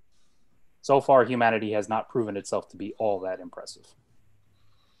 so far, humanity has not proven itself to be all that impressive.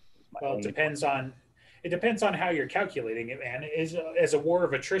 Well, it depends on how you're calculating it, man. As a war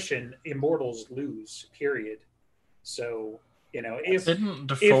of attrition, immortals lose. Period. So if Didn't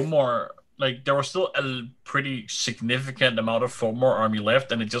the Fomor, like, there was still a pretty significant amount of Fomor army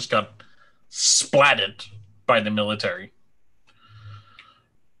left, and it just got splatted by the military.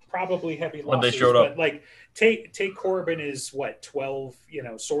 probably heavy losses, When they showed up. but like take Corbin is what 12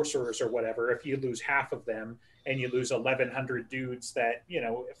 sorcerers or whatever. If you lose half of them and you lose 1,100 dudes that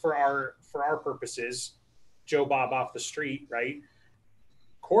for our purposes, Joe Bob off the street, right?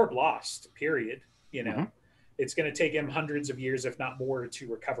 Corb lost. Period. Mhm. It's going to take him hundreds of years, if not more,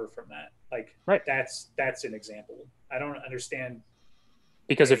 to recover from that. Like Right. that's an example. I don't understand.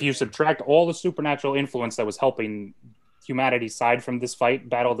 Because if you subtract all the supernatural influence that was helping humanity's side from this fight,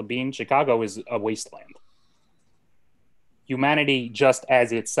 Battle of the Bean, Chicago is a wasteland. Humanity just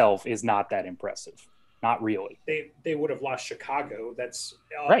as itself is not that impressive. Not really. They would have lost Chicago. That's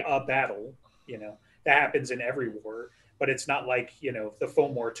Right. a battle. That happens in every war. But it's not like the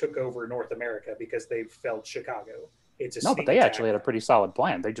Fomor took over North America because they felled Chicago. It's a No, sneak but they attack actually had a pretty solid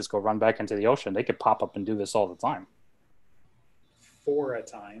plan. They just go run back into the ocean. They could pop up and do this all the time. for a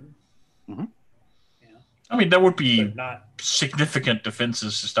time, I mean, there would be but not. significant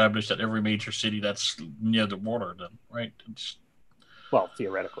defenses established at every major city that's near the water, then, right? Well,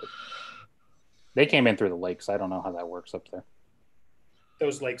 theoretically. They came in through the lakes. I don't know how that works up there.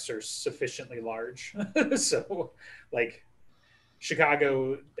 Those lakes are sufficiently large, so like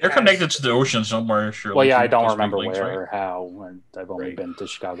Chicago. They're has- connected to the ocean somewhere, surely. Well, yeah, I through don't those big remember lakes, where right? or how. And I've only Right. been to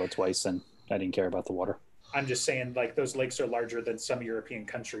Chicago twice, and I didn't care about the water. I'm just saying, like those lakes are larger than some European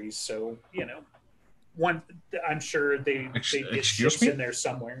countries, so I'm sure they get Excuse ships me? in there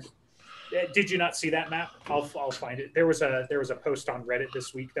somewhere. Did you not see that map? I'll find it. There was a post on Reddit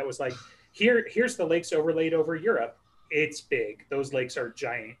this week that was like, here's the lakes overlaid over Europe. it's big. Those lakes are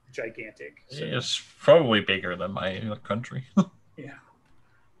gigantic. So, It's probably bigger than my country. yeah.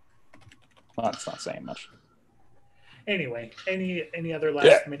 Well, that's not saying much. Anyway, any other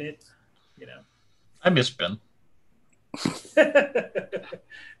last minute, I miss Ben.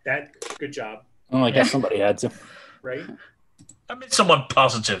 that good job, Well, I guess somebody had to. right? I miss someone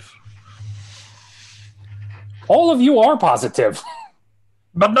positive. All of you are positive.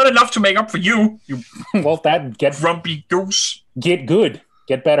 But not enough to make up for you, you Well, that grumpy goose. get good,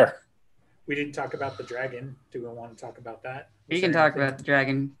 get better. We didn't talk about the dragon. Do we want to talk about that? You can talk about the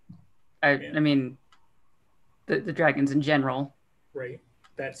dragon. I mean, the dragons in general. right,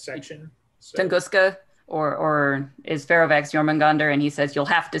 that section. So, Tunguska or is Farovax Jormungandr, and he says you'll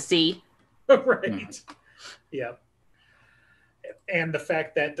have to see. right. Yeah. And the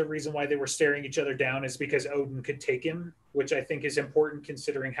fact that the reason why they were staring each other down is because Odin could take him, which I think is important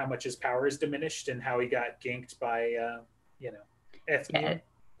considering how much his power is diminished and how he got ganked by, Ethnium. Yeah,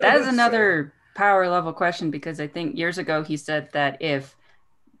 that is another power level question, because I think years ago he said that if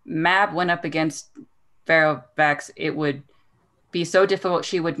Mab went up against Farovax, it would be so difficult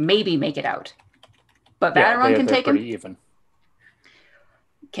she would maybe make it out. But Vadaron can take him. Even.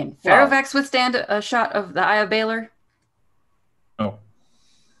 Can Farovax withstand a shot of the Eye of Baylor? No.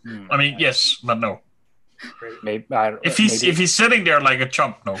 I mean, yes, but no. Maybe, If he's sitting there like a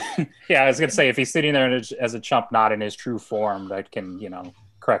chump, no. Yeah, I was gonna say if he's sitting there as a chump, not in his true form, that can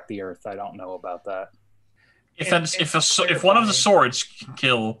correct the earth. I don't know about that. If one of the swords can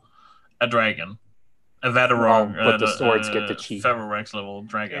kill a dragon, a Vadaron, but the swords get to cheat. Farovax level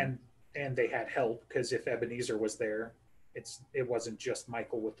dragon, And they had help, because if Ebenezer was there, it wasn't just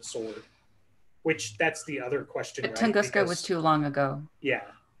Michael with the sword. Which that's the other question. But right? Tunguska was too long ago. Yeah,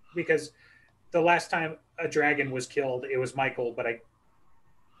 because the last time a dragon was killed, it was Michael,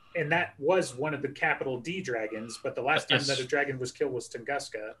 and that was one of the capital D dragons. But the last time that a dragon was killed was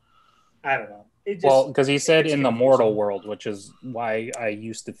Tunguska. I don't know. Because he said in the mortal world, which is why I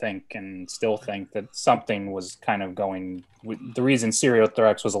used to think and still think that something was kind of going. The reason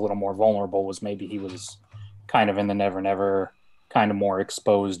Seriothorax was a little more vulnerable was maybe he was kind of in the Never Never, kind of more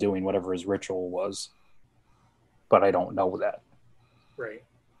exposed doing whatever his ritual was. But I don't know that. Right.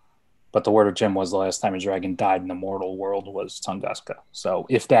 But the word of Jim was the last time a dragon died in the mortal world was Tunguska. So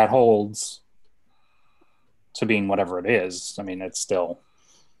if that holds to being whatever it is, I mean, it's still...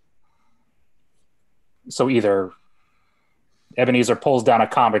 So either Ebenezer pulls down a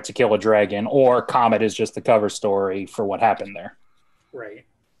comet to kill a dragon, or Comet is just the cover story for what happened there. Right.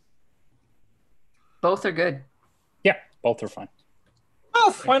 Both are good. Yeah, both are fine.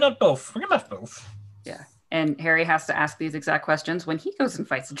 Both. Why not both? We can have both. Yeah. And Harry has to ask these exact questions when he goes and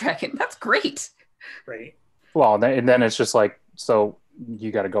fights a dragon. That's great. Right. Well, and then it's just like, so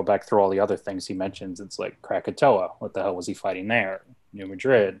you got to go back through all the other things he mentions. It's like Krakatoa. What the hell was he fighting there? New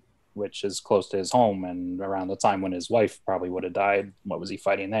Madrid, which is close to his home, and around the time when his wife probably would have died. What was he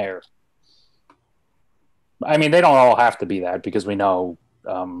fighting there? I mean, they don't all have to be that, because we know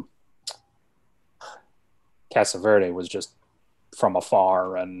Casa Verde was just from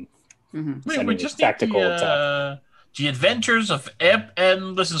afar and we just need the adventures of Ebb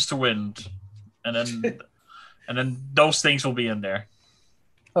and Listens to Wind, and then and then those things will be in there.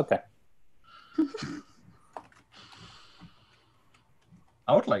 Okay.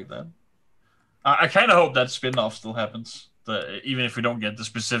 I would like that. I kind of hope that spin-off still happens, even if we don't get the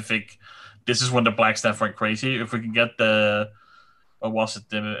specific. This is when the Black Staff went crazy. If we can get the, what was it,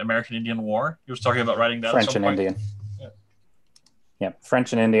 the American Indian War? He was talking about writing that. French and Indian. Yeah,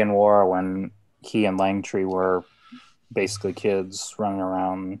 French and Indian War, when he and Langtree were basically kids running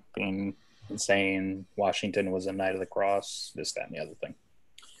around being insane. Washington was a Knight of the Cross, this, that, and the other thing.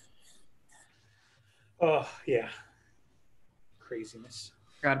 Oh, yeah. Craziness.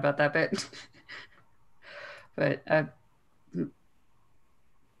 Forgot about that bit. But I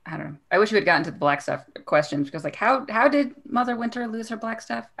don't know. I wish we had gotten to the Black Staff questions, because like how did Mother Winter lose her Black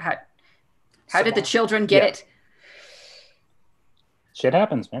Staff? How did the children get it? Shit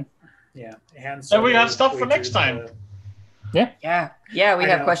happens, man. Yeah. And so we got stuff for next time. Yeah, we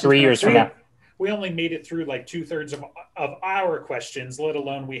have questions. 3 years from now. We only made it through like 2/3 of our questions, let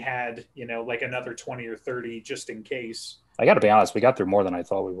alone we had, like another 20 or 30 just in case. I got to be honest, we got through more than I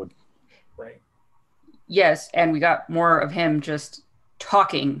thought we would. Right. Yes, and we got more of him just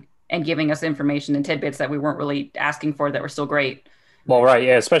talking and giving us information and tidbits that we weren't really asking for that were still great. Well, right,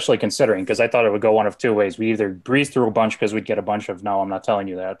 yeah, especially considering, because I thought it would go one of two ways. We either breeze through a bunch because we'd get a bunch of, no, I'm not telling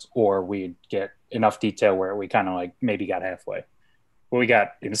you that, or we'd get enough detail where we kind of like maybe got halfway. What we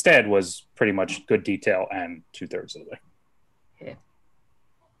got instead was pretty much good detail and 2/3 of the way. Yeah.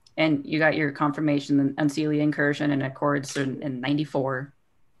 And you got your confirmation in Unseelie Incursion and Accords in 94.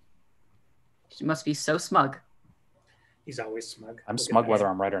 She must be so smug. He's always smug. I'm Look at smug that. whether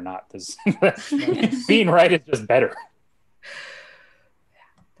I'm right or not. Being right is just better.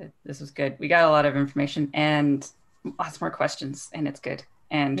 This was good. We got a lot of information and lots more questions, and it's good.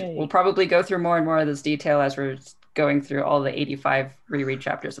 And Yay. we'll probably go through more and more of this detail as we're going through all the 85 reread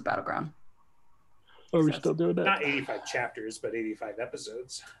chapters of Battleground. Are we still doing that? Not 85 chapters, but 85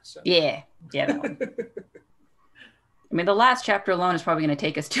 episodes. So. Yeah. That one. I mean, the last chapter alone is probably going to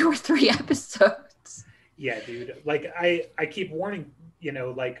take us 2 or 3 episodes. Yeah, dude. Like I keep warning,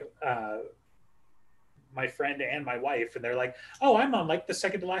 my friend and my wife, and they're like, "Oh, I'm on like the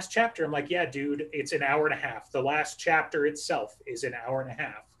second to last chapter." I'm like, "Yeah, dude, it's an hour and a half. The last chapter itself is an hour and a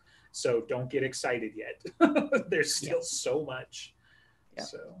half. So don't get excited yet. There's still so much." Yeah.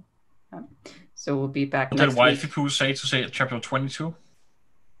 So we'll be back What next did Wifey week. Poo say chapter 22?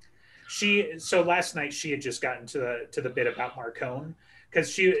 so last night she had just gotten to the bit about Marcone, because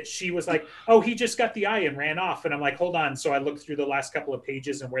she was like, "Oh, he just got the eye and ran off," and I'm like, "Hold on." So I looked through the last couple of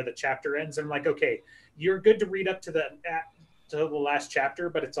pages and where the chapter ends, and I'm like, "Okay, you're good to read up to the last chapter,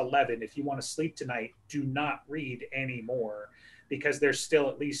 but it's 11. If you want to sleep tonight, do not read anymore, because there's still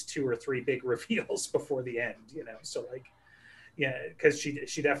at least 2 or 3 big reveals before the end." So like, yeah, because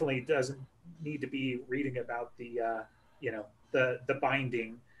she definitely doesn't need to be reading about the the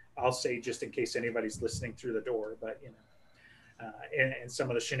binding. I'll say, just in case anybody's listening through the door, but and some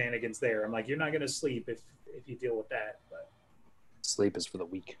of the shenanigans there. I'm like, you're not going to sleep if you deal with that. But Sleep is for the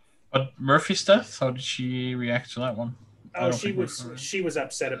weak. But Murphy's death, how did she react to that one? she was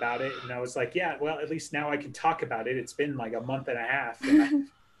upset about it, and I was like, yeah, well, at least now I can talk about it. It's been like a month and a half, and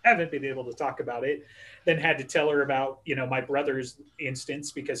I haven't been able to talk about it. Then had to tell her about my brother's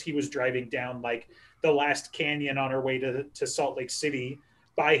instance, because he was driving down like the last canyon on our way to Salt Lake City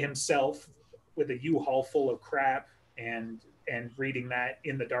by himself with a U-Haul full of crap, and reading that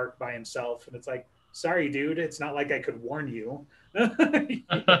in the dark by himself. And it's like, sorry, dude, it's not like I could warn you.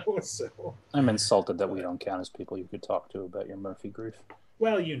 So, I'm insulted that we don't count as people you could talk to about your Murphy grief.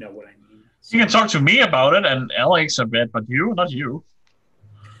 well, you know what I mean. You can talk to me about it and Alex a bit, but you, not you.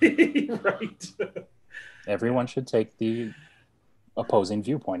 Right. Everyone should take the opposing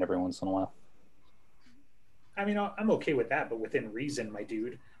viewpoint every once in a while. I mean, I'm okay with that, but within reason, my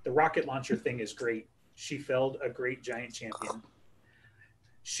dude. The rocket launcher thing is great. She felled a great giant champion.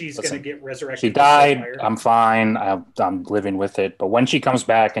 She's going to get resurrected. She died. I'm fine. I'm living with it. But when she comes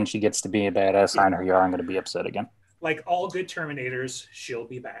back and she gets to be a badass on her yard, I'm going to be upset again. Like all good Terminators, she'll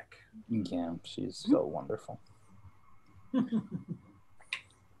be back. Yeah, she's so wonderful. I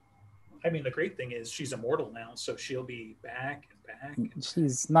mean, the great thing is she's immortal now, so she'll be back and back. And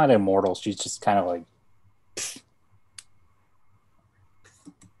She's not immortal. She's just kind of like...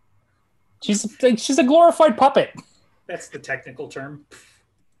 She's a glorified puppet. that's the technical term.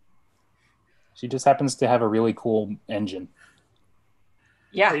 She just happens to have a really cool engine.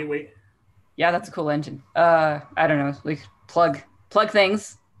 Yeah. Wait. Yeah, that's a cool engine. I don't know. Like plug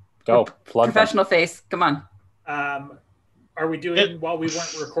things. Go, plug them. Professional face. Come on. Are we doing while we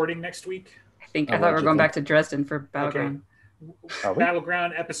weren't recording next week? I thought we were going back to Dresden for Battleground. Are we?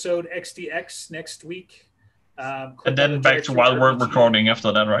 Battleground episode XDX next week. And then back to while we're recording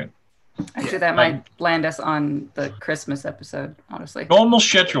after that, right? Actually, that might land us on the Christmas episode, honestly. Normal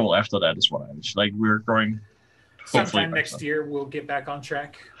schedule after that is what I was like. We're going. Sometime next year, we'll get back on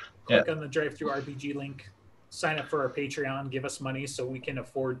track. Click on the Drive-Thru RPG link. Sign up for our Patreon. Give us money so we can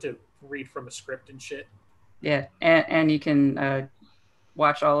afford to read from a script and shit. Yeah, and you can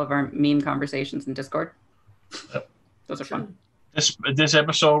watch all of our meme conversations in Discord. Yep. Those are fun. This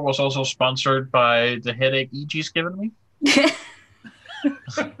episode was also sponsored by the headache EG's given me.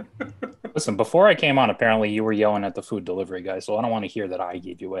 Listen, before I came on, apparently you were yelling at the food delivery guy, so I don't want to hear that I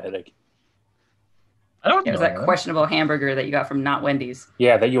gave you a headache. I don't It know. was that questionable hamburger that you got from Not Wendy's.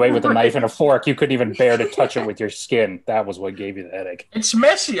 Yeah, that you ate with a knife and a fork. You couldn't even bear to touch it with your skin. That was what gave you the headache. It's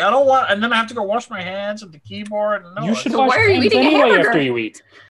messy. I don't want, and then I have to go wash my hands at the keyboard. No, You should So wash why are your you hands eating a anyway hamburger? after you eat.